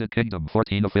 English United Kingdom.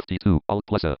 14 of 52. Alt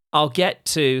plus A. I'll get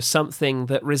to something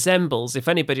that resembles, if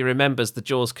anybody remembers the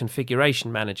JAWS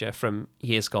Configuration Manager from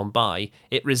years gone by,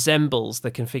 it resembles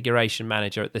the Configuration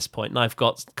Manager at this point. And I've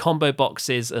got combo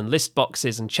boxes and list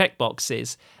boxes and check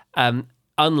boxes,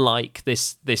 unlike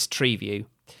this tree view.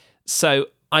 So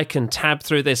I can tab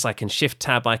through this, I can shift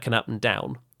tab, I can up and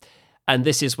down. And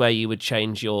this is where you would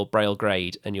change your Braille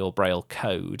grade and your Braille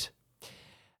code.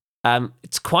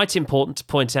 It's quite important to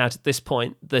point out at this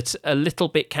point that a little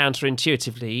bit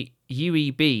counterintuitively,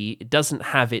 UEB doesn't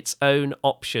have its own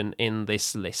option in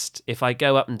this list. If I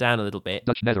go up and down a little bit...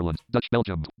 Dutch Netherlands, Dutch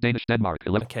Belgium, Danish Denmark,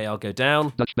 11. Okay, I'll go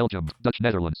down. Dutch Belgium, Dutch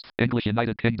Netherlands, English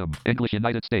United Kingdom, English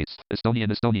United States,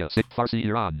 Estonian Estonia, 6, Farsi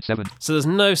Iran, 7. So there's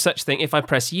no such thing. If I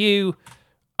press U,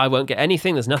 I won't get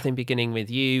anything. There's nothing beginning with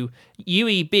U.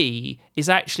 UEB is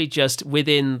actually just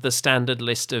within the standard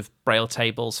list of Braille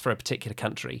tables for a particular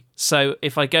country. So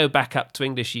if I go back up to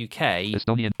English UK...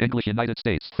 Estonian, English United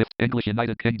States, 5th, English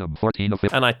United Kingdom, 14 of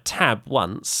 5. And I tab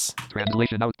once...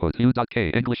 Translation output, U.K,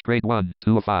 English grade 1,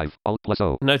 2 of 5,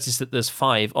 Alt+O. Notice that there's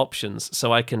 5 options,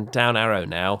 so I can down arrow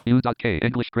now. U.K,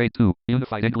 English grade 2,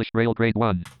 Unified English Braille grade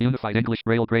 1, Unified English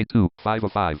Braille grade 2, 5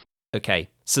 of 5. Okay,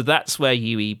 so that's where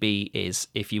UEB is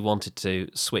if you wanted to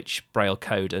switch Braille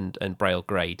code and Braille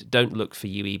grade. Don't look for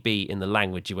UEB in the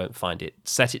language, you won't find it.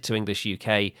 Set it to English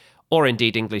UK or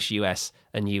indeed English US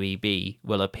and UEB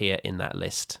will appear in that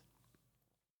list.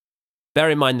 Bear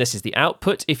in mind this is the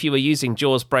output. If you were using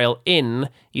JAWS Braille in,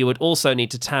 you would also need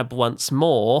to tab once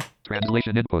more.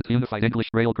 Translation input, Unified English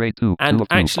Braille grade 2. And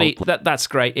actually, that's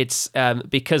great. It's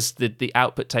because the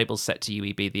output table's set to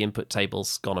UEB, the input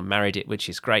table's gone and married it, which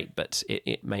is great, but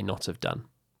it may not have done.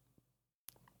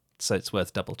 So it's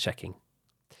worth double checking.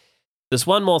 There's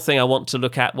one more thing I want to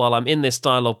look at while I'm in this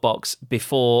dialog box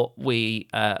before we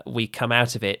come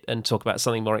out of it and talk about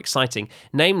something more exciting,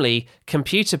 namely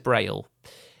computer Braille.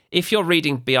 If you're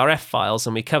reading BRF files,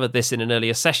 and we covered this in an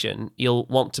earlier session, you'll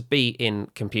want to be in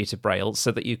computer Braille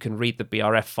so that you can read the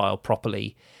BRF file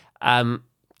properly.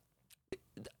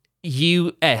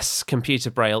 US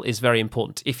computer Braille is very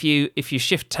important. If you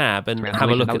shift tab and have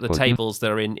a look at the tables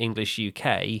that are in English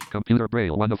UK, computer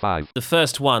Braille 1 of 5. The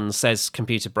first one says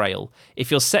computer Braille. If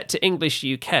you're set to English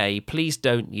UK, please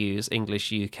don't use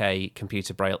English UK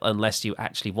computer Braille unless you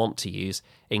actually want to use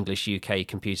English UK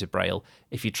computer Braille.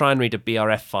 If you try and read a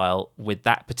BRF file with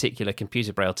that particular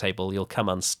computer Braille table, you'll come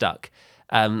unstuck.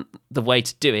 The way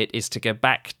to do it is to go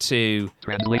back to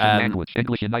language,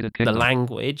 English United Kingdom. The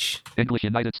language, English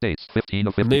United States, 15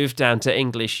 of 50. Move down to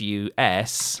English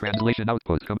US, translation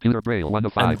output, computer Braille 1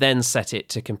 of 5, and then set it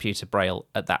to computer Braille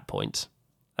at that point.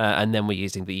 And then we're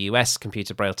using the US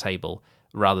computer Braille table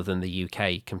rather than the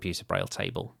UK computer Braille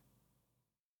table.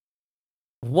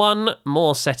 One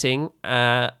more setting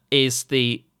is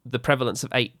the prevalence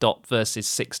of 8 dot versus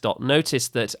 6 dot. Notice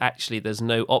that actually there's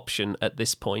no option at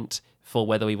this point for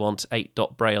whether we want 8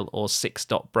 dot Braille or 6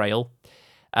 dot Braille.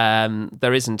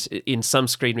 There isn't. In some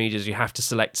screen readers, you have to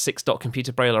select 6 dot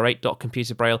computer Braille or 8 dot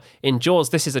computer Braille. In JAWS,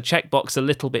 this is a checkbox a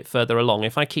little bit further along.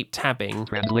 If I keep tabbing,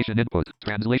 translation input,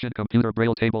 translation computer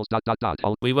Braille tables ...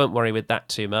 Alt. We won't worry with that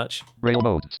too much. Braille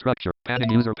mode, structure,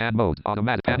 panning user pan mode,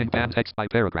 automatic, panning pan text by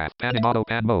paragraph, panning auto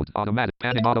pan mode, automatic,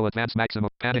 panning auto advanced maximum,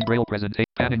 panning Braille presentation,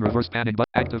 panning reverse panning but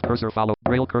active cursor follow,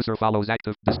 Braille cursor follows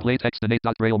active, display text in 8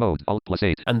 dot Braille mode,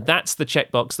 Alt+8. And that's the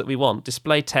checkbox that we want,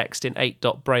 display text in 8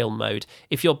 dot Braille mode.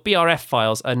 If your BRF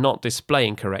files are not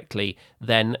displaying correctly,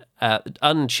 then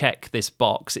uncheck this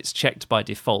box. It's checked by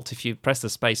default. If you press the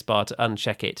spacebar to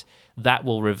uncheck it, that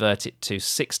will revert it to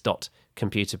 6 dot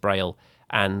computer Braille,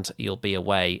 and you'll be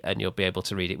away and you'll be able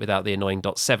to read it without the annoying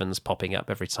 .7s popping up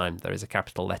every time there is a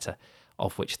capital letter,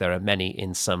 of which there are many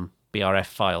in some BRF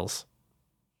files.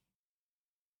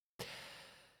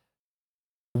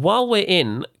 While we're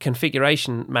in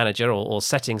Configuration Manager, or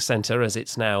Settings Center as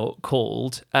it's now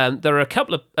called, there are a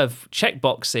couple of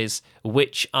checkboxes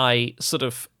which I sort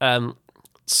of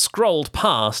scrolled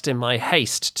past in my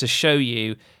haste to show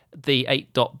you the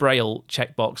 8 dot Braille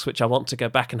checkbox, which I want to go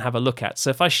back and have a look at. So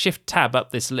if I shift tab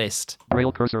up this list,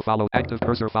 Braille cursor follows, active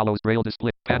cursor follows Braille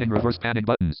display, panning reverse panning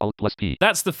buttons, Alt+P.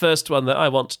 That's the first one that I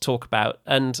want to talk about.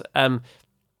 And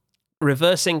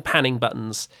reversing panning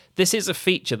buttons. This is a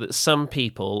feature that some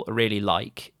people really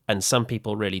like and some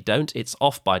people really don't. It's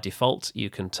off by default. You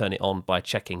can turn it on by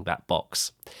checking that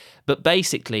box. But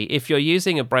basically, if you're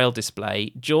using a Braille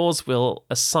display, JAWS will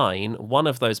assign one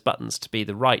of those buttons to be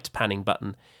the right panning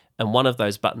button and one of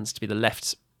those buttons to be the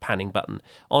left panning button.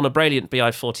 On a Brailliant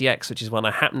BI40X, which is one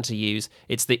I happen to use,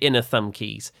 it's the inner thumb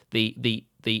keys.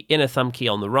 The inner thumb key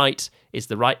on the right is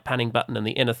the right panning button, and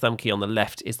the inner thumb key on the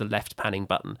left is the left panning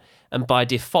button. And by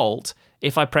default,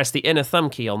 if I press the inner thumb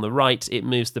key on the right, it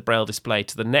moves the Braille display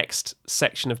to the next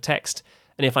section of text.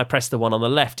 And if I press the one on the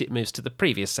left, it moves to the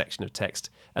previous section of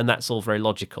text. And that's all very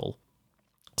logical.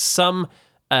 Some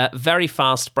very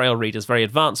fast Braille readers, very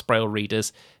advanced Braille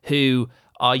readers, who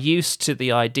are used to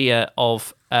the idea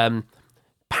of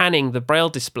panning the Braille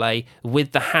display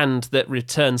with the hand that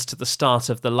returns to the start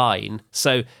of the line.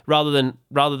 So rather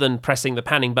than pressing the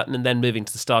panning button and then moving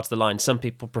to the start of the line, some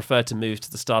people prefer to move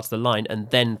to the start of the line and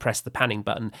then press the panning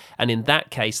button. And in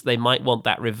that case, they might want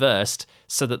that reversed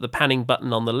so that the panning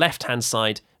button on the left-hand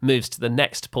side moves to the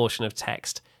next portion of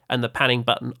text and the panning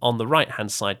button on the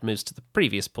right-hand side moves to the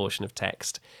previous portion of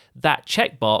text. That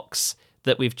checkbox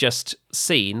that we've just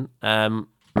seen,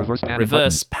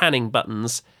 reverse panning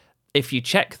buttons, if you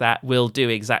check that, will do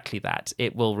exactly that.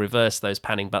 It will reverse those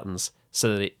panning buttons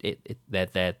so that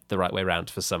they're the right way around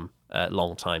for some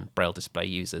long-time Braille display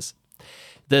users.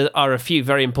 There are a few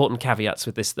very important caveats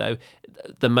with this, though.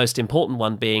 The most important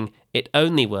one being it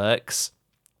only works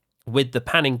with the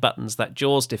panning buttons that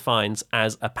JAWS defines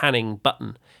as a panning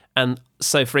button. And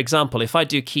so, for example, if I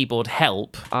do keyboard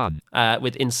help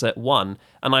with insert 1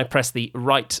 and I press the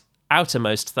right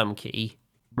outermost thumb key...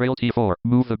 Braille T4,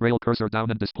 move the Braille cursor down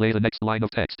and display the next line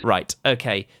of text. Right,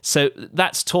 okay. So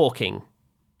that's talking.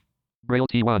 Braille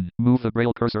T1, move the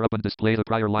Braille cursor up and display the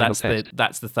prior line of text.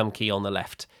 That's the thumb key on the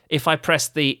left. If I press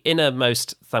the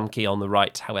innermost thumb key on the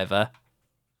right, however,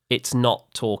 it's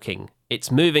not talking.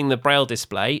 It's moving the Braille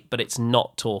display, but it's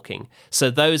not talking. So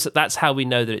that's how we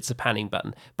know that it's a panning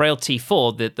button. Braille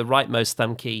T4, the rightmost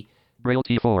thumb key, Braille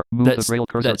T4, move the Braille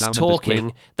cursor down talking, and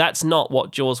display. That's not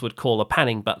what JAWS would call a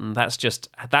panning button. That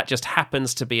just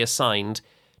happens to be assigned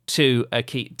to a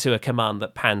command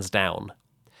that pans down.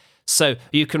 So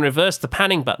you can reverse the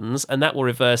panning buttons, and that will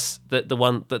reverse the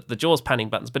JAWS panning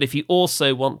buttons. But if you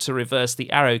also want to reverse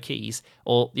the arrow keys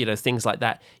or things like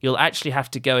that, you'll actually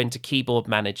have to go into Keyboard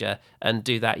Manager and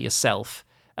do that yourself.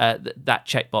 That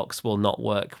checkbox will not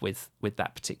work with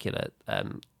that particular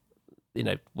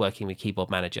working with Keyboard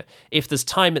Manager. If there's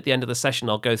time at the end of the session,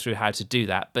 I'll go through how to do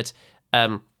that. But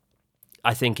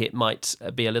I think it might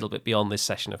be a little bit beyond this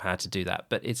session of how to do that,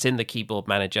 but it's in the Keyboard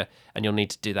Manager, and you'll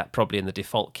need to do that probably in the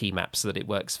default key map so that it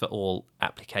works for all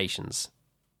applications.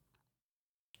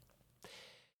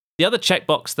 The other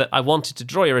checkbox that I wanted to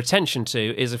draw your attention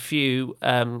to is a few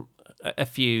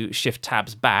shift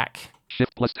tabs back.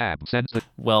 Shift plus tab sends the...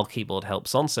 Well, keyboard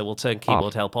help's on, so we'll turn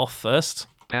keyboard help off first.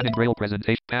 Panning Braille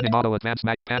presentation, panning auto advanced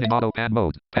Mac, panning auto pan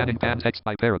mode, panning pan text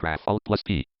by paragraph, Alt plus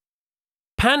P.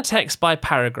 Pan text by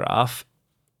paragraph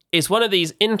is one of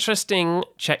these interesting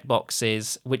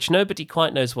checkboxes which nobody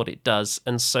quite knows what it does,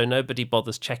 and so nobody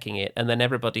bothers checking it, and then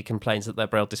everybody complains that their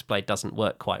Braille display doesn't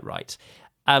work quite right.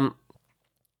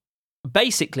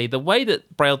 Basically, the way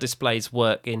that Braille displays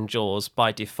work in JAWS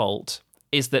by default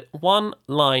is that one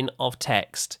line of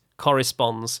text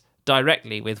corresponds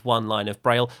directly with one line of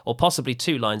Braille, or possibly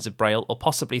 2 lines of Braille, or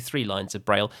possibly 3 lines of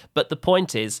Braille, but the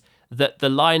point is that the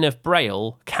line of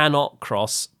Braille cannot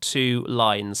cross 2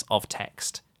 lines of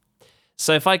text.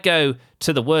 So if I go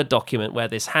to the Word document where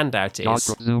this handout is...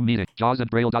 JAWS Zoom meeting. JAWS and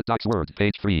Braille docs Word.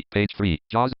 Page 3.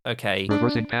 JAWS. Okay.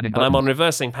 Reversing panning buttons. And I'm on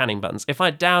reversing panning buttons. If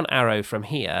I down arrow from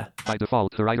here... By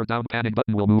default, the right or down panning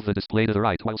button will move the display to the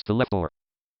right, whilst the left or.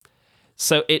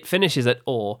 So it finishes at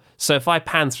or. So if I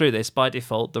pan through this, by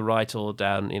default, the right or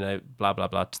down, blah, blah,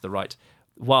 blah, to the right,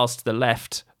 whilst the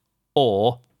left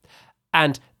or.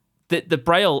 And the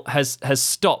Braille has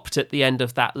stopped at the end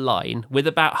of that line with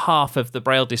about half of the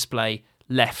Braille display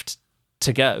left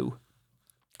to go,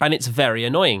 and it's very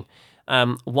annoying.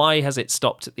 Why has it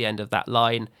stopped at the end of that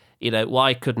line?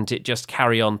 Why couldn't it just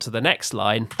carry on to the next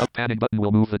line? Up panning button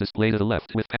will move the display to the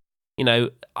left with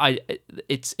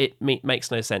it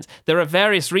makes no sense. There are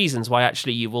various reasons why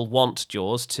actually you will want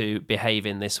JAWS to behave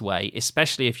in this way,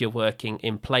 especially if you're working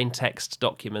in plain text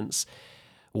documents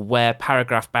where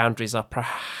paragraph boundaries are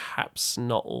perhaps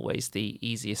not always the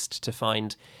easiest to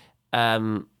find.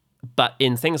 But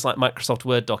in things like Microsoft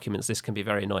Word documents, this can be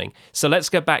very annoying. So let's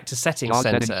go back to Settings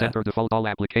Center. Settings Center default all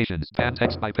applications. Pan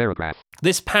text by paragraph.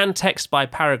 This pan text by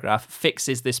paragraph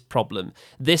fixes this problem.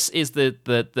 This is the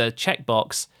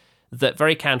checkbox that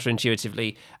very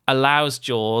counterintuitively allows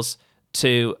JAWS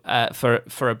to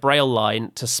for a Braille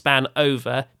line to span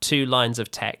over 2 lines of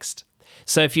text.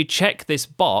 So if you check this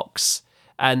box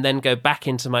and then go back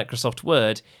into Microsoft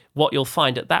Word, what you'll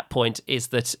find at that point is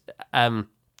that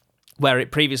where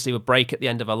it previously would break at the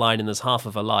end of a line and there's half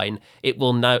of a line, it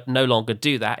will no longer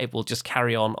do that. It will just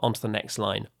carry on onto the next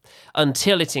line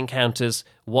until it encounters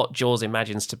what JAWS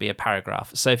imagines to be a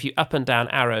paragraph. So if you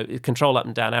control up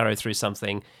and down arrow through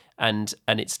something and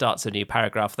it starts a new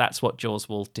paragraph, that's what JAWS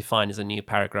will define as a new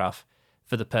paragraph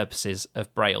for the purposes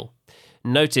of Braille.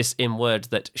 Notice in Word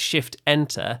that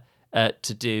Shift-Enter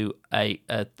to do a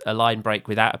line break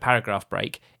without a paragraph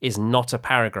break is not a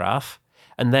paragraph.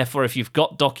 And therefore, if you've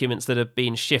got documents that have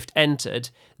been shift-entered,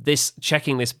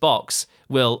 checking this box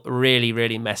will really,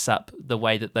 really mess up the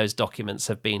way that those documents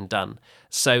have been done.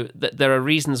 So there are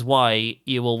reasons why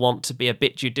you will want to be a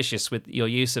bit judicious with your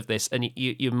use of this, and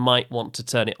you might want to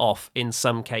turn it off in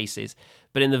some cases.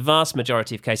 But in the vast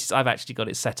majority of cases, I've actually got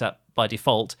it set up by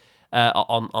default.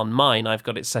 On mine, I've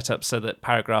got it set up so that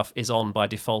paragraph is on by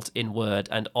default in Word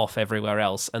and off everywhere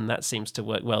else, and that seems to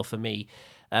work well for me.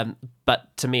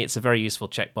 But to me, it's a very useful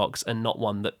checkbox and not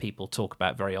one that people talk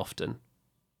about very often.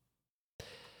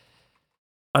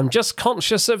 I'm just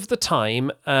conscious of the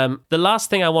time. The last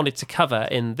thing I wanted to cover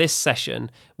in this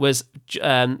session was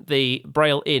the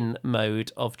Braille in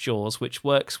mode of JAWS, which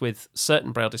works with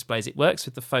certain Braille displays. It works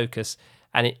with the Focus,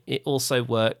 and it also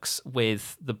works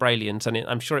with the Brailliant, and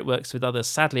I'm sure it works with others.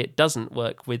 Sadly, it doesn't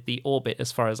work with the Orbit,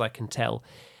 as far as I can tell.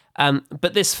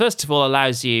 But this, first of all,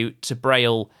 allows you to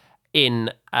Braille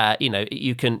in,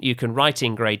 you can write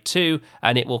in grade 2,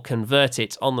 and it will convert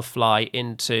it on the fly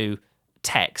into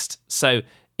text. So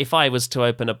if I was to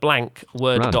open a blank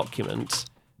Word document,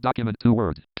 2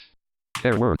 word,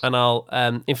 care words, and I'll,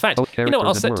 in fact,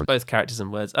 I'll set to both characters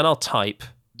and words, and I'll type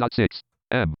 .6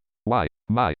 M Y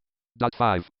my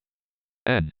 .5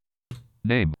 N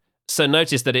name. So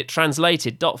notice that it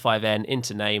translated .5N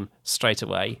into name straight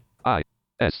away. I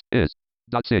S is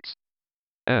 .6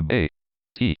 M A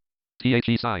T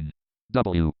THE sign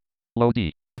W low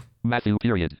D Matthew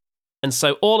period. And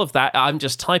so all of that, I'm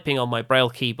just typing on my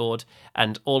Braille keyboard,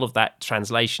 and all of that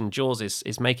translation, JAWS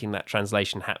is making that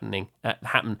translation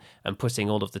happen and putting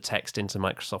all of the text into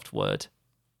Microsoft Word.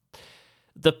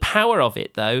 The power of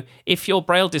it, though, if your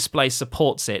Braille display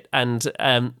supports it, and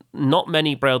not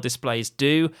many Braille displays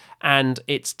do, and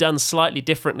it's done slightly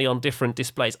differently on different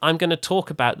displays. I'm going to talk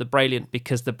about the Brailliant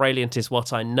because the Brailliant is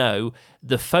what I know.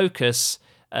 The Focus,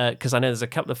 because I know there's a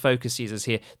couple of Focus users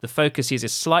here, the Focus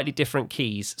uses slightly different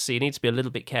keys, so you need to be a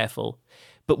little bit careful.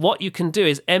 But what you can do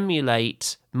is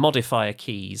emulate modifier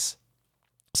keys.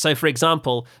 So, for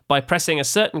example, by pressing a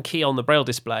certain key on the Braille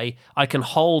display, I can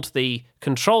hold the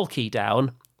Control key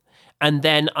down, and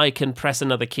then I can press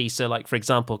another key. So, like, for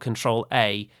example, Control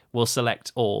A will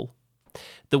select all.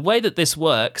 The way that this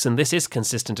works, and this is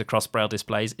consistent across Braille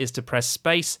displays, is to press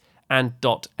space and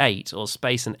 .8, or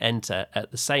space and enter,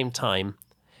 at the same time,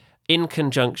 in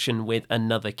conjunction with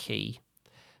another key.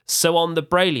 So on the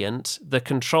Brailliant, the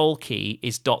Control key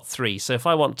is .3. So if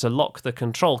I want to lock the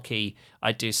Control key,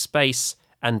 I do space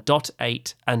and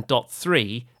 .8 and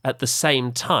 .3 at the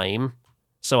same time.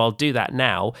 So I'll do that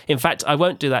now. In fact, I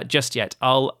won't do that just yet.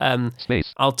 I'll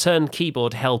turn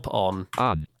keyboard help on,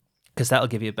 because that'll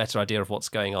give you a better idea of what's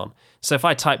going on. So if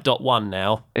I type .1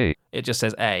 now, it just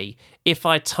says A. If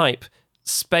I type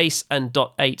space and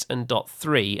 .8 and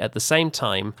 .3 at the same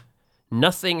time,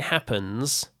 nothing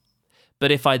happens. But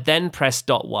if I then press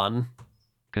 .1,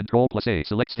 Control plus A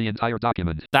selects the entire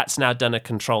document. That's now done a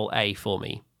Control A for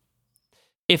me.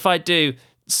 If I do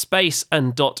space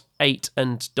and .8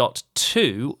 and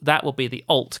 .2, that will be the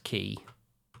Alt key.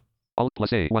 Alt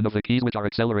plus A, one of the keys which are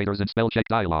accelerators in spell check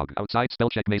dialog. Outside spell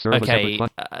check may serve as a separate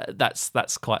button.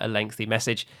 That's quite a lengthy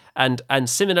message. And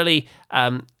similarly,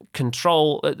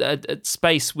 Control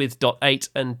space with .8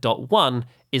 and .1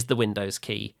 is the Windows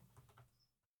key.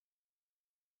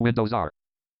 Windows R.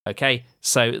 Okay,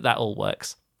 so that all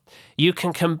works. You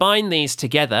can combine these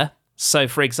together. So,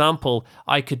 for example,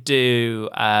 I could do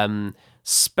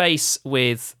space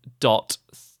with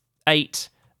 .8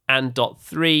 and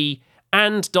 .3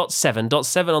 and .7.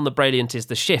 .7 on the Brailliant is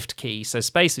the Shift key. So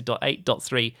space with .8,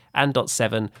 .3 and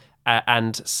 .7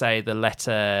 and say the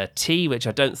letter T, which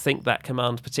I don't think that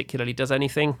command particularly does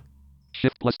anything.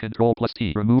 Shift plus Control plus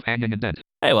T, remove hanging indent.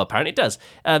 Oh, well, apparently it does.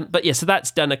 But yeah, so that's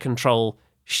done a Control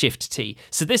Shift T.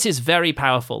 So this is very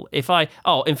powerful. In fact,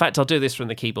 I'll do this from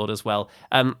the keyboard as well.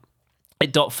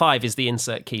 .5 is the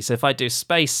insert key. So if I do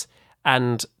space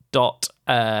and .8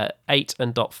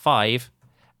 and .5,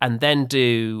 and then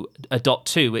do a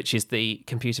 .2, which is the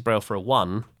computer Braille for a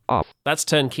 1, off. That's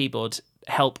turn keyboard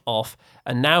help off.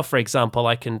 And now, for example,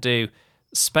 I can do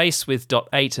space with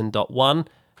 .8 and .1,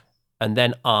 and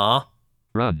then R.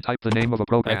 Run. Type the name of a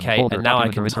program. Okay, folder, and now I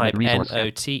document, can type resource.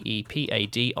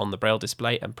 NOTEPAD on the Braille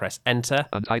display and press enter.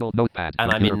 Untitled Notepad. And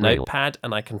I'm in Braille. Notepad,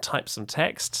 and I can type some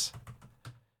text.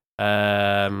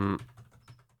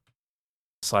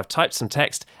 So I've typed some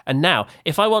text, and now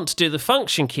if I want to do the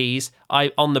function keys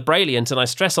on the Brailliant, and I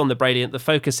stress on the Brailliant, the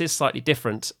focus is slightly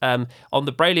different. On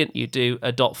the Brailliant, you do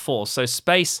a .4, so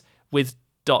space with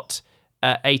 .8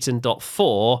 and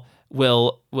 .4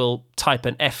 will type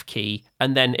an F key,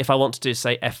 and then if I want to do,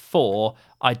 say, F4,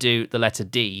 I do the letter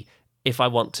D. If I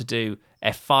want to do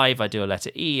F5, I do a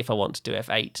letter E. If I want to do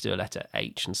F8, do a letter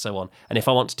H, and so on. And if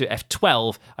I want to do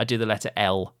F12, I do the letter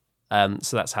L.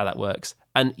 So that's how that works.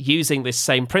 And using this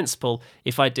same principle,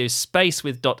 if I do space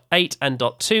with .8 and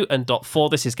 .2 and .4,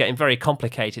 this is getting very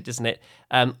complicated, isn't it?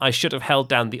 I should have held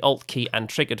down the Alt key and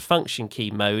triggered function key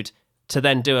mode to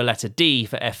then do a letter D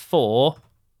for F4.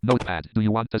 Notepad. Do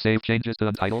you want to save changes to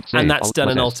untitled? Save. And that's Alt done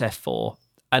an plus Alt F4.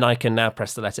 And I can now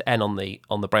press the letter N on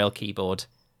the Braille keyboard.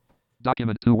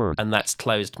 Document 2 words. And that's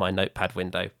closed my Notepad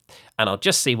window. And I'll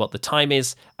just see what the time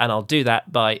is, and I'll do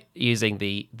that by using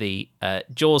the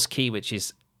JAWS key, which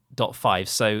is 8.5.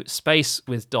 So space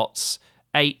with dots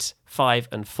 8, 5,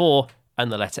 and 4,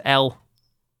 and the letter L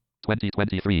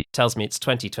 2023. tells me it's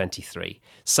 2023.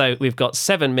 So we've got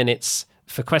 7 minutes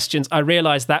for questions. I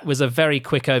realise that was a very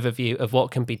quick overview of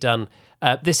what can be done.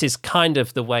 This is kind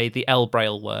of the way the L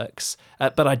Braille works,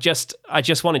 but I just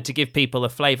wanted to give people a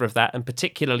flavour of that, and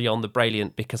particularly on the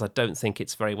Brailliant, because I don't think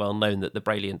it's very well known that the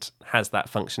Brailliant has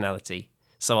that functionality.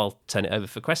 So I'll turn it over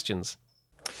for questions.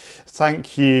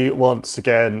 Thank you once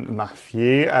again,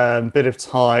 Matthew. Bit of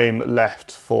time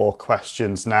left for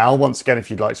questions now. Once again, if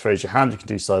you'd like to raise your hand, you can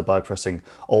do so by pressing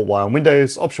Alt-Y on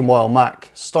Windows, Option-Y on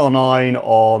Mac, *9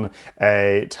 on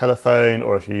a telephone,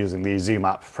 or if you're using the Zoom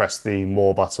app, press the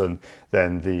More button,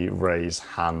 then the Raise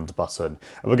Hand button.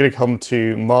 And we're going to come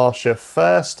to Marsha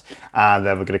first, and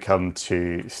then we're going to come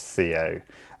to Theo.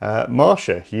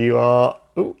 Marsha, you are...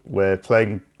 Oh, we're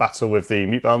playing battle with the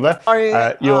mute button there. Am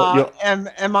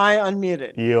I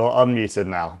unmuted? You're unmuted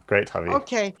now. Great to have you.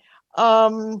 Okay.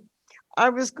 I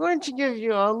was going to give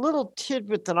you a little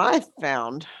tidbit that I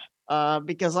found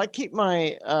because I keep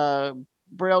my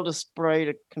Braille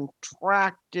display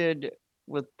contracted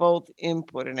with both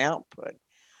input and output.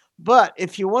 But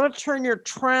if you want to turn your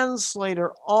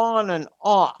translator on and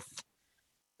off,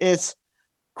 it's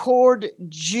chord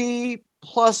G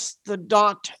plus the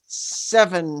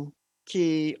 .7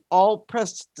 key, all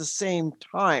pressed at the same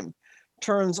time,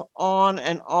 turns on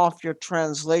and off your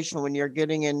translation when you're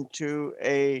getting into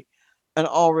an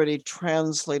already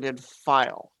translated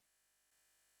file.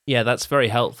 Yeah, that's very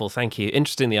helpful. Thank you.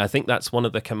 Interestingly, I think that's one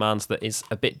of the commands that is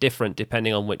a bit different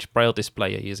depending on which Braille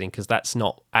display you're using, because that's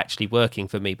not actually working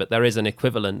for me, but there is an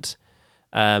equivalent.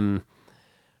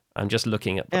 I'm just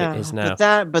looking at what it is now.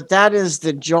 But that is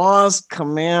the JAWS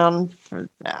command for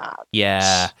that.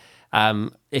 Yeah.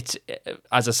 It's,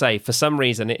 as I say, for some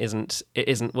reason it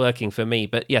isn't working for me.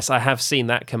 But yes, I have seen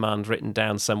that command written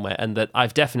down somewhere, and that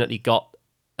I've definitely got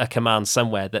a command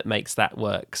somewhere that makes that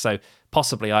work. So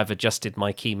possibly I've adjusted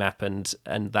my key map and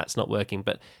that's not working,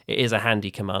 but it is a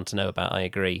handy command to know about. I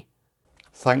agree.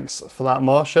 Thanks for that,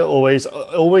 Marsha.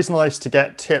 Always nice to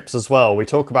get tips as well. We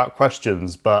talk about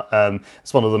questions, but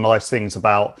it's one of the nice things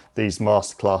about these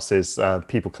masterclasses.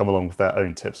 People come along with their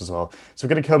own tips as well. So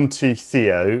we're going to come to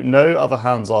Theo. No other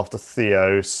hands after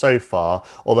Theo so far.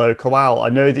 Although, Kawal, I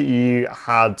know that you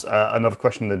had another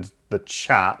question in the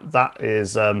chat. That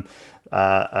is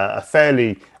a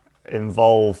fairly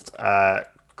involved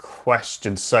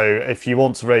question, so if you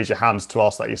want to raise your hands to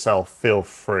ask that yourself, feel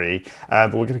free,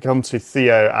 but we're going to come to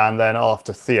Theo, and then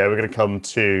after Theo we're going to come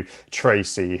to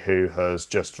Tracy, who has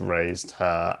just raised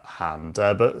her hand,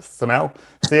 but for now,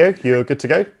 Theo, you're good to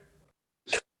go.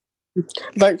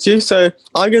 Thank you. So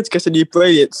I'm going to get a new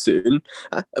Brailliant soon,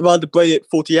 around the Brailliant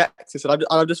 40X, and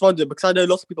I'm just wondering, because I know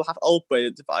lots of people have old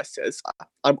Brailliant devices.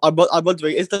 I'm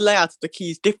wondering, is the layout of the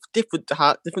keys different to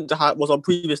how it was on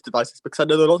previous devices? Because I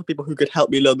know there are a lot of people who could help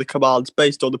me learn the commands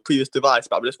based on the previous device,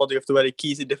 but I'm just wondering if there are any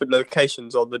keys in different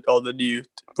locations on the new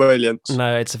Brailliant.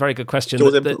 No, it's a very good question.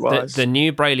 The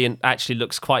new Brailliant actually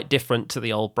looks quite different to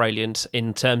the old Brailliant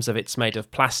in terms of it's made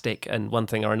of plastic and one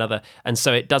thing or another, and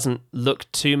so it doesn't look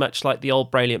too much like the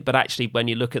old Brailliant, but actually when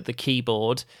you look at the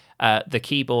keyboard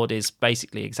is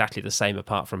basically exactly the same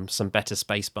apart from some better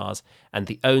space bars, and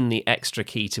the only extra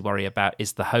key to worry about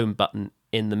is the home button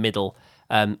in the middle.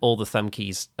 All the thumb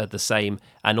keys are the same,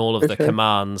 and all of the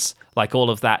commands, like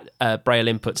all of that Braille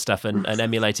input stuff and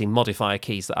emulating modifier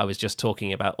keys that I was just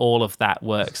talking about, all of that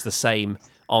works the same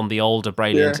on the older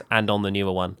Brailliant and on the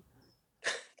newer one.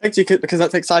 Thank you, because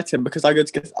that's exciting, because I'm going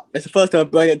to get, it's the first ever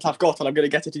Brailliant I've got, and I'm going to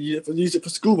get it to use it for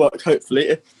schoolwork,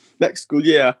 hopefully, next school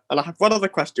year. And I have one other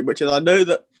question, which is, I know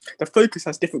that the Focus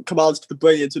has different commands to the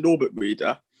Brailliant and Orbit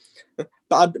Reader,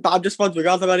 but I'm just wondering,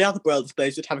 are there any other Braille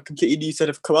displays that have a completely new set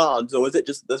of commands, or is it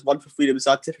just there's one for Freedom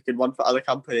Scientific and one for other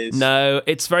companies? No,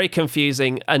 it's very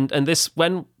confusing, and this,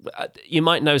 when you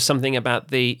might know something about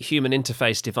the Human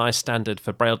Interface Device Standard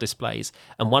for Braille displays,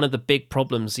 and one of the big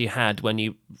problems you had when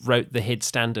you wrote the HID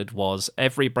standard was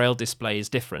every Braille display is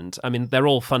different. I mean, they're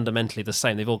all fundamentally the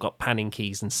same. They've all got panning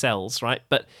keys and cells, right?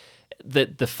 But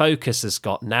the Focus has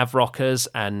got nav rockers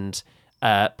and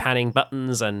panning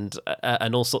buttons and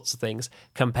all sorts of things,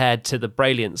 compared to the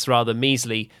Brailliant's rather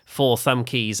measly 4 thumb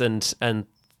keys and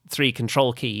 3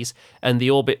 control keys, and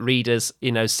the Orbit Reader's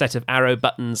set of arrow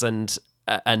buttons and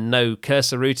no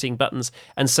cursor routing buttons.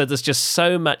 And so there's just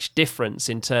so much difference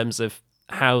in terms of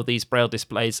how these Braille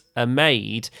displays are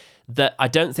made that I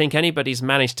don't think anybody's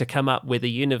managed to come up with a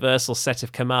universal set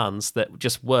of commands that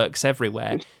just works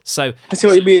everywhere. So I see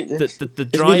what you mean. The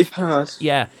drive,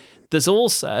 really, there's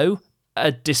also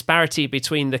a disparity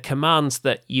between the commands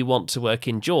that you want to work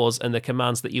in JAWS and the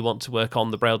commands that you want to work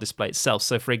on the Braille display itself.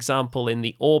 So, for example, in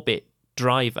the Orbit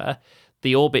driver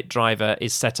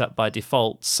is set up by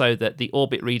default so that the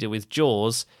Orbit reader with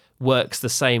JAWS works the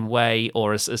same way,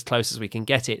 or as close as we can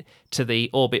get it, to the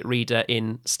Orbit reader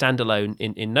in standalone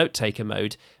in note-taker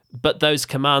mode. But those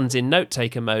commands in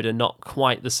note-taker mode are not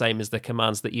quite the same as the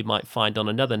commands that you might find on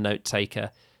another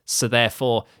note-taker. So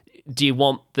therefore, do you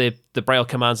want the Braille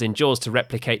commands in JAWS to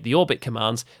replicate the Orbit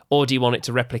commands, or do you want it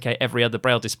to replicate every other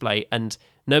Braille display? And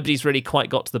nobody's really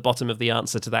quite got to the bottom of the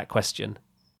answer to that question.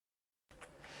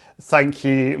 Thank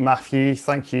you, Matthew.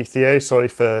 Thank you, Theo. Sorry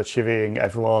for chivying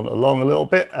everyone along a little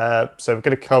bit. So we're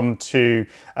going to come to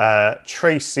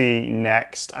Tracy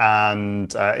next.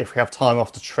 And if we have time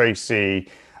after Tracy,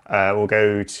 we'll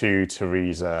go to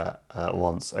Teresa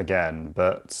once again.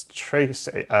 But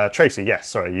Tracy, yes,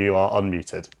 sorry, you are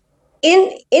unmuted.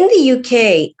 In the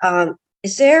UK,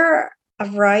 is there a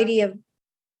variety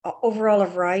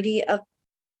of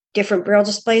different Braille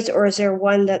displays, or is there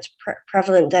one that's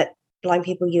prevalent that blind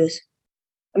people use?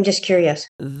 I'm just curious.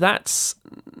 That's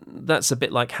a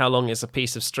bit like how long is a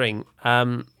piece of string.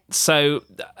 So,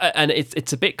 and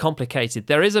it's a bit complicated.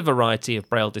 There is a variety of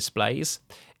Braille displays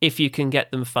if you can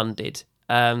get them funded.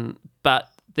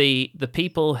 But the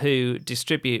people who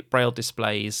distribute Braille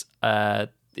displays,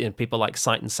 people like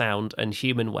Sight and Sound and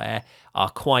Humanware, are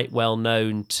quite well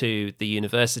known to the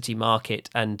university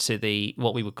market and to the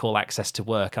what we would call access to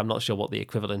work. I'm not sure what the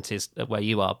equivalent is where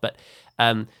you are, but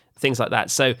things like that.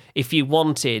 So if you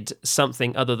wanted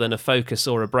something other than a Focus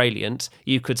or a Brailliant,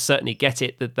 you could certainly get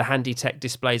it. The Handytech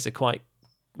displays are quite,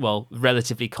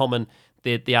 relatively common.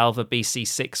 The Alva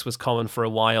BC6 was common for a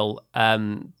while.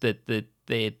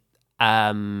 The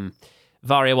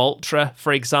Vario Ultra,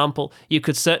 for example, you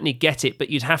could certainly get it, but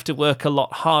you'd have to work a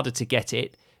lot harder to get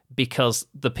it because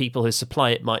the people who supply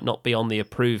it might not be on the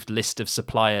approved list of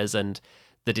suppliers, and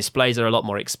the displays are a lot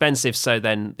more expensive. So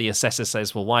then the assessor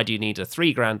says, well, why do you need a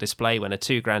 $3,000 display when a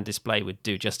 $2,000 display would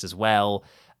do just as well?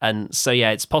 And so,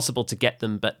 yeah, it's possible to get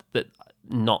them, but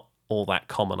not all that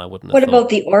common, I wouldn't have thought. What about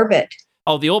the Orbit?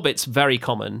 Oh, the Orbit's very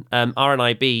common.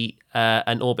 RNIB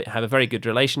and Orbit have a very good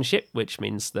relationship, which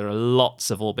means there are lots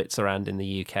of Orbits around in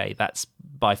the UK. That's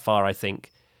by far, I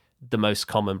think, the most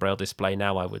common Braille display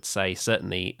now, I would say,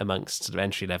 certainly amongst sort of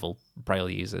entry-level Braille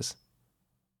users.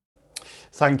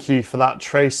 Thank you for that,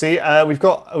 Tracy. We've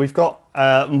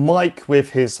got Mike with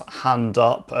his hand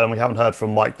up, and we haven't heard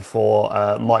from Mike before.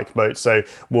 Mike Moat, so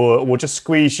we'll just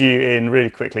squeeze you in really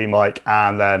quickly, Mike,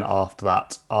 and then after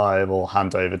that, I will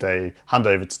hand over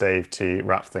to Dave to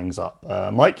wrap things up.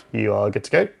 Mike, you are good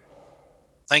to go.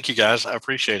 Thank you, guys. I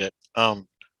appreciate it.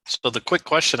 So the quick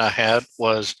question I had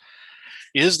was,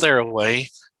 is there a way?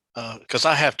 Because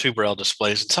I have two Braille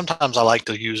displays, and sometimes I like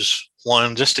to use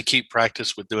one just to keep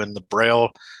practice with doing the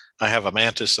Braille. I have a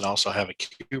Mantis and also have a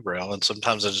Q Braille, and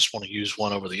sometimes I just want to use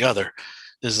one over the other.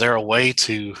 Is there a way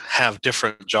to have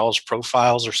different JAWS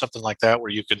profiles or something like that where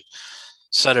you can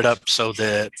set it up so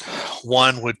that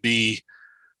one would be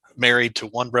married to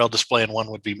one Braille display and one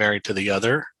would be married to the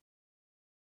other?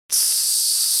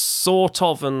 Sort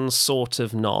of and sort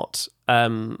of not.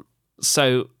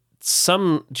 So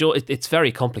it's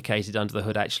very complicated under the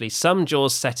hood, actually. Some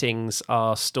JAWS settings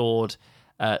are stored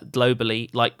globally,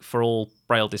 like for all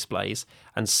Braille displays,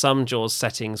 and some JAWS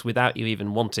settings, without you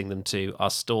even wanting them to,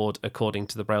 are stored according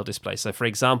to the Braille display. So, for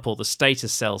example, the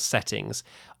status cell settings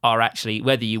are actually,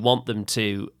 whether you want them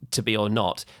to be or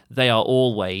not, they are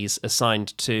always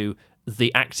assigned to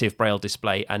the active Braille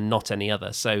display and not any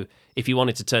other. So if you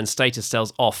wanted to turn status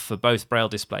cells off for both Braille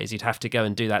displays, you'd have to go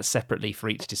and do that separately for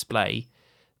each display,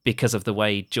 because of the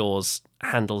way JAWS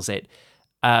handles it.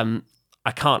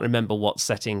 I can't remember what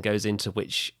setting goes into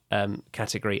which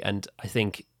category, and I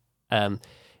think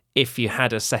if you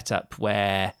had a setup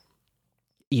where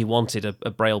you wanted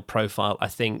a Braille profile, I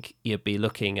think you'd be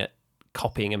looking at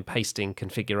copying and pasting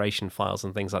configuration files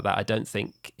and things like that. I don't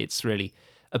think it's really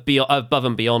above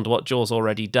and beyond what JAWS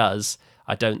already does.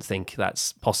 I don't think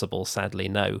that's possible, sadly,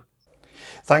 no.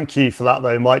 Thank you for that,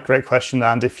 though, Mike. Great question.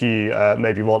 And if you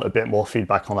maybe want a bit more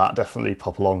feedback on that, definitely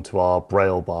pop along to our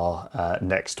Braille bar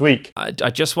next week. I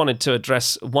just wanted to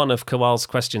address one of Kawal's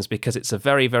questions because it's a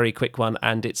very, very quick one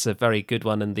and it's a very good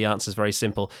one, and the answer is very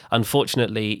simple.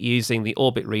 Unfortunately, using the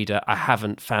Orbit reader, I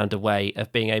haven't found a way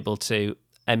of being able to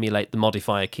emulate the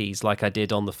modifier keys like I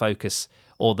did on the Focus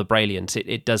or the Brailliant.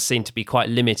 It does seem to be quite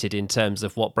limited in terms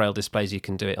of what Braille displays you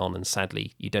can do it on, and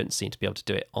sadly, you don't seem to be able to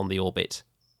do it on the Orbit.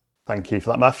 Thank you for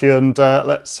that, Matthew. And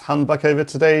let's hand back over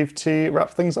to Dave to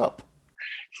wrap things up.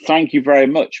 Thank you very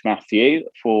much, Matthew,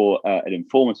 for an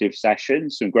informative session.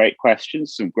 Some great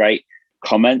questions, some great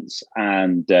comments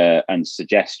and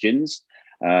suggestions.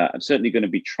 I'm certainly going to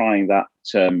be trying that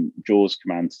JAWS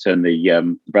command to turn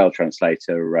the Braille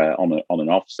translator on and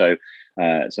off. So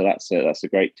that's a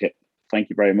great tip. Thank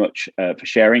you very much for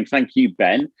sharing. Thank you,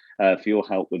 Ben, for your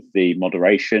help with the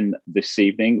moderation this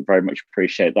evening. Very much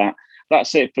appreciate that.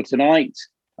 That's it for tonight.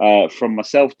 From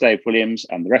myself, Dave Williams,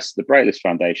 and the rest of the Braillist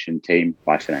Foundation team,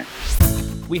 bye for now.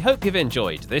 We hope you've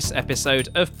enjoyed this episode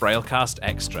of Braillecast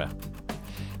Extra.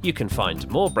 You can find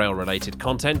more Braille-related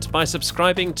content by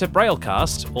subscribing to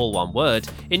Braillecast, all one word,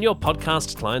 in your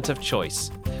podcast client of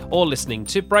choice, or listening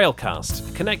to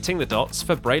Braillecast, connecting the dots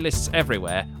for Braillists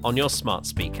everywhere on your smart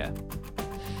speaker.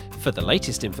 For the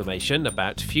latest information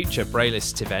about future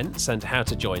Braillist events and how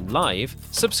to join live,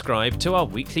 subscribe to our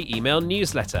weekly email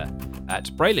newsletter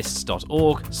at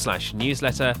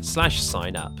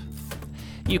braillists.org/newsletter/sign up.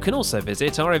 You can also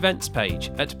visit our events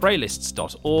page at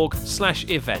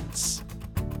braillists.org/events.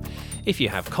 If you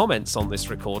have comments on this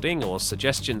recording or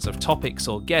suggestions of topics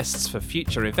or guests for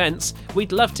future events,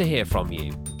 we'd love to hear from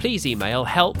you. Please email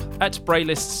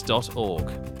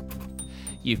help@braillists.org.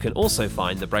 You can also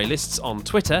find the Braillists on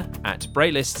Twitter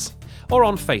 @Braillists or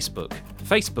on Facebook,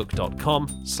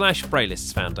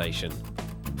 facebook.com/Braillists Foundation.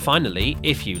 Finally,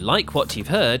 if you like what you've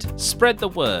heard, spread the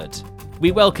word.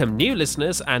 We welcome new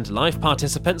listeners and live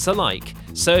participants alike,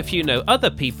 so if you know other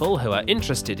people who are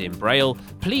interested in Braille,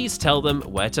 please tell them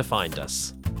where to find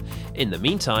us. In the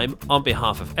meantime, on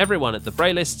behalf of everyone at the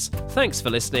Braillists, thanks for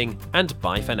listening and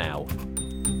bye for now.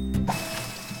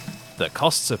 The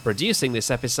costs of producing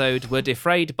this episode were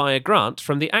defrayed by a grant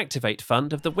from the Activate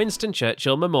Fund of the Winston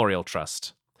Churchill Memorial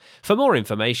Trust. For more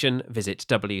information, visit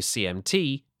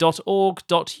wcmt.org.uk.